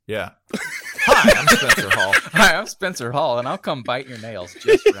skills. Yeah. Hi, I'm Spencer Hall. Hi, I'm Spencer Hall, and I'll come bite your nails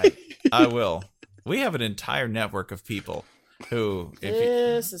just right. I will. We have an entire network of people who...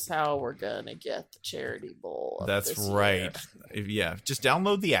 This is how we're going to get the charity bowl. That's right. Yeah, just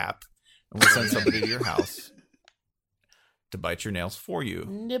download the app, and we'll send somebody to your house to bite your nails for you.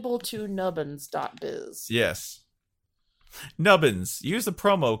 Nibble2nubbins.biz. Yes. Nubbins. Use the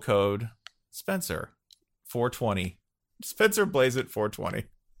promo code Spencer 420. Spencer Blazeit 420.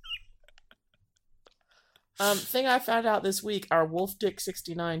 Thing I found out this week, our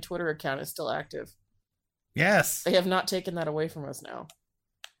WolfDick69 Twitter account is still active. Yes. They have not taken that away from us now.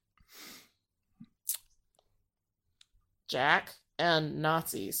 Jack and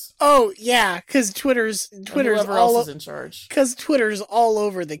Nazis. Oh yeah, because Twitter's whoever else is in charge. Because Twitter's all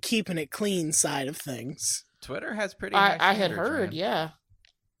over the keeping it clean side of things. Twitter has pretty. High I had heard, yeah.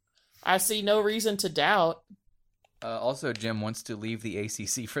 I see no reason to doubt. Also, Jim wants to leave the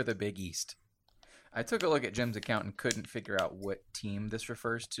ACC for the Big East. I took a look at Jim's account and couldn't figure out what team this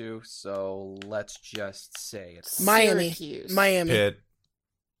refers to, so let's just say it's Miami. Syracuse. Miami. Pitt.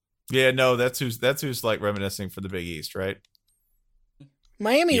 Yeah, no, that's who's like reminiscing for the Big East, right?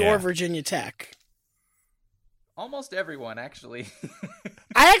 Miami Yeah. or Virginia Tech. almost everyone, actually.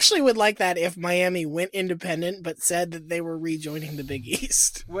 I actually would like that if Miami went independent but said that they were rejoining the Big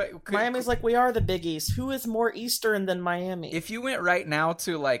East. Miami's like, we are the Big East. Who is more Eastern than Miami? If you went right now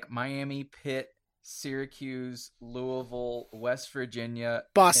to like Miami, Pitt, Syracuse, Louisville, West Virginia,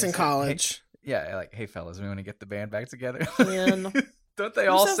 Boston and say, College. Hey, yeah, like, hey fellas, we want to get the band back together. Don't they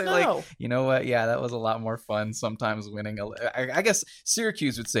Who all says say no? like, you know what? Yeah, that was a lot more fun. Sometimes winning. I guess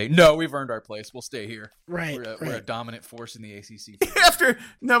Syracuse would say, no, we've earned our place. We'll stay here. Right, We're a dominant force in the ACC.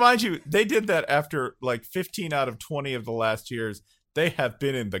 Now, mind you, they did that after like 15 out of 20 of the last years. They have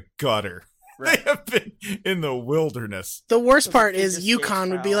been in the gutter. They have been in the wilderness. The worst part is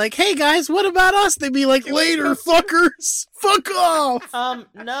UConn would be like, hey guys, what about us? They'd be like, later, fuckers. Fuck off.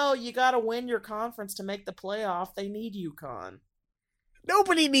 No, you gotta win your conference to make the playoff. They need UConn.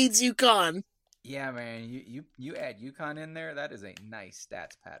 Nobody needs UConn. Yeah, man. You add UConn in there, that is a nice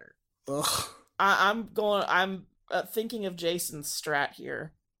stats pattern. Ugh. I'm thinking of Jason's strat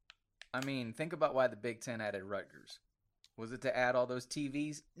here. I mean, think about why the Big Ten added Rutgers. Was it to add all those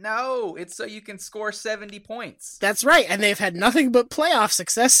TVs? No, it's so you can score 70 points. That's right, and they've had nothing but playoff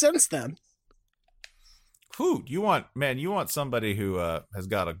success since then. Who you want somebody who has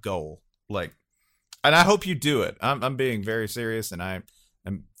got a goal, like, and I hope you do it. I'm being very serious, and I'm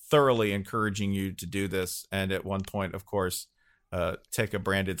thoroughly encouraging you to do this. And at one point, of course, take a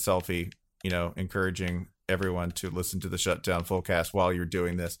branded selfie, encouraging everyone to listen to the Shutdown Fullcast while you're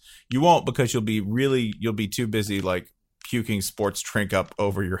doing this. You won't, because you'll be too busy like puking sports drink up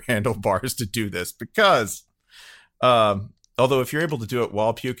over your handlebars to do this, because although if you're able to do it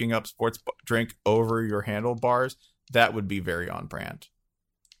while puking up sports drink over your handlebars, that would be very on brand,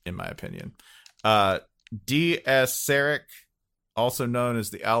 in my opinion. D.S. Sarek, also known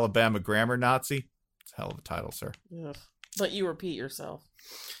as the Alabama Grammar Nazi. It's a hell of a title, sir. Ugh. But you repeat yourself.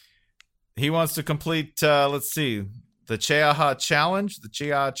 He wants to complete, the Chiaha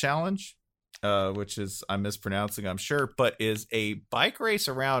Challenge, which is, I'm mispronouncing, I'm sure, but is a bike race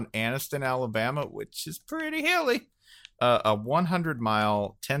around Anniston, Alabama, which is pretty hilly. A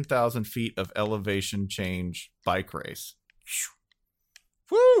 100-mile, 10,000 feet of elevation change bike race.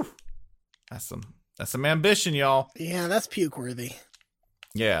 Woo! That's some ambition, y'all. Yeah, that's puke worthy.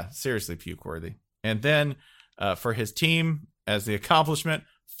 Yeah, seriously puke worthy. And then for his team, as the accomplishment,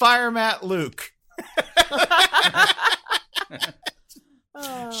 fire Matt Luke.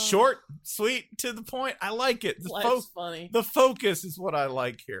 Short, sweet, to the point. I like it. Funny. The focus is what I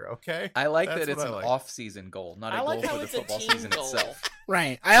like here, okay? I like That's that it's what I an like. off-season goal, not a goal for the football season itself.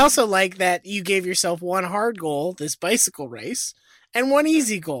 Right. I also like that you gave yourself one hard goal, this bicycle race, and one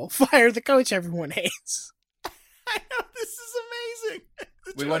easy goal, fire the coach everyone hates. I know, this is amazing.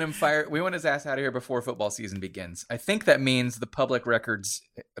 We want him fired. We want his ass out of here before football season begins. I think that means the public records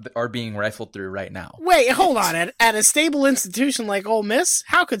are being rifled through right now. Wait, hold on. At a stable institution like Ole Miss,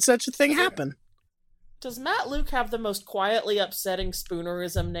 how could such a thing happen? Does Matt Luke have the most quietly upsetting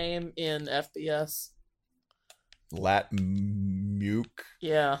spoonerism name in FBS? Muke.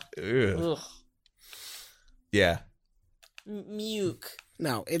 Yeah. Ugh. Yeah. Muke.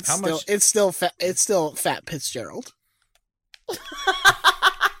 No, it's How still much- it's still Fat Fitzgerald.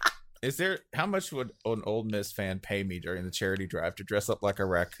 How much would an Old Miss fan pay me during the charity drive to dress up like a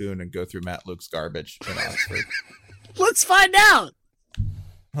raccoon and go through Matt Luke's garbage in Oxford? Let's find out.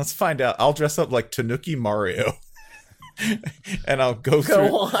 Let's find out. I'll dress up like Tanuki Mario. And I'll go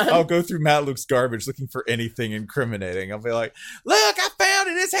through Matt Luke's garbage looking for anything incriminating. I'll be like, look, I found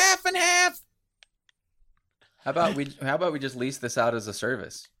it. It's half and half. How about we just lease this out as a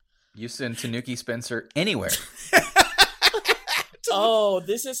service? You send Tanuki Spencer anywhere. Oh,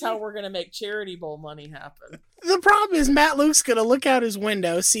 this is how we're going to make Charity Bowl money happen. The problem is Matt Luke's going to look out his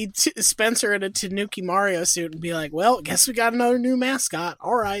window, see Spencer in a Tanuki Mario suit, and be like, well, guess we got another new mascot.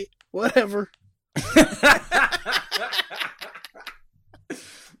 All right, whatever.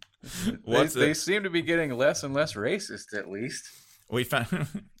 They seem to be getting less and less racist, at least. We found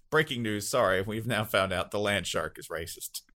breaking news. Sorry, we've now found out the land shark is racist.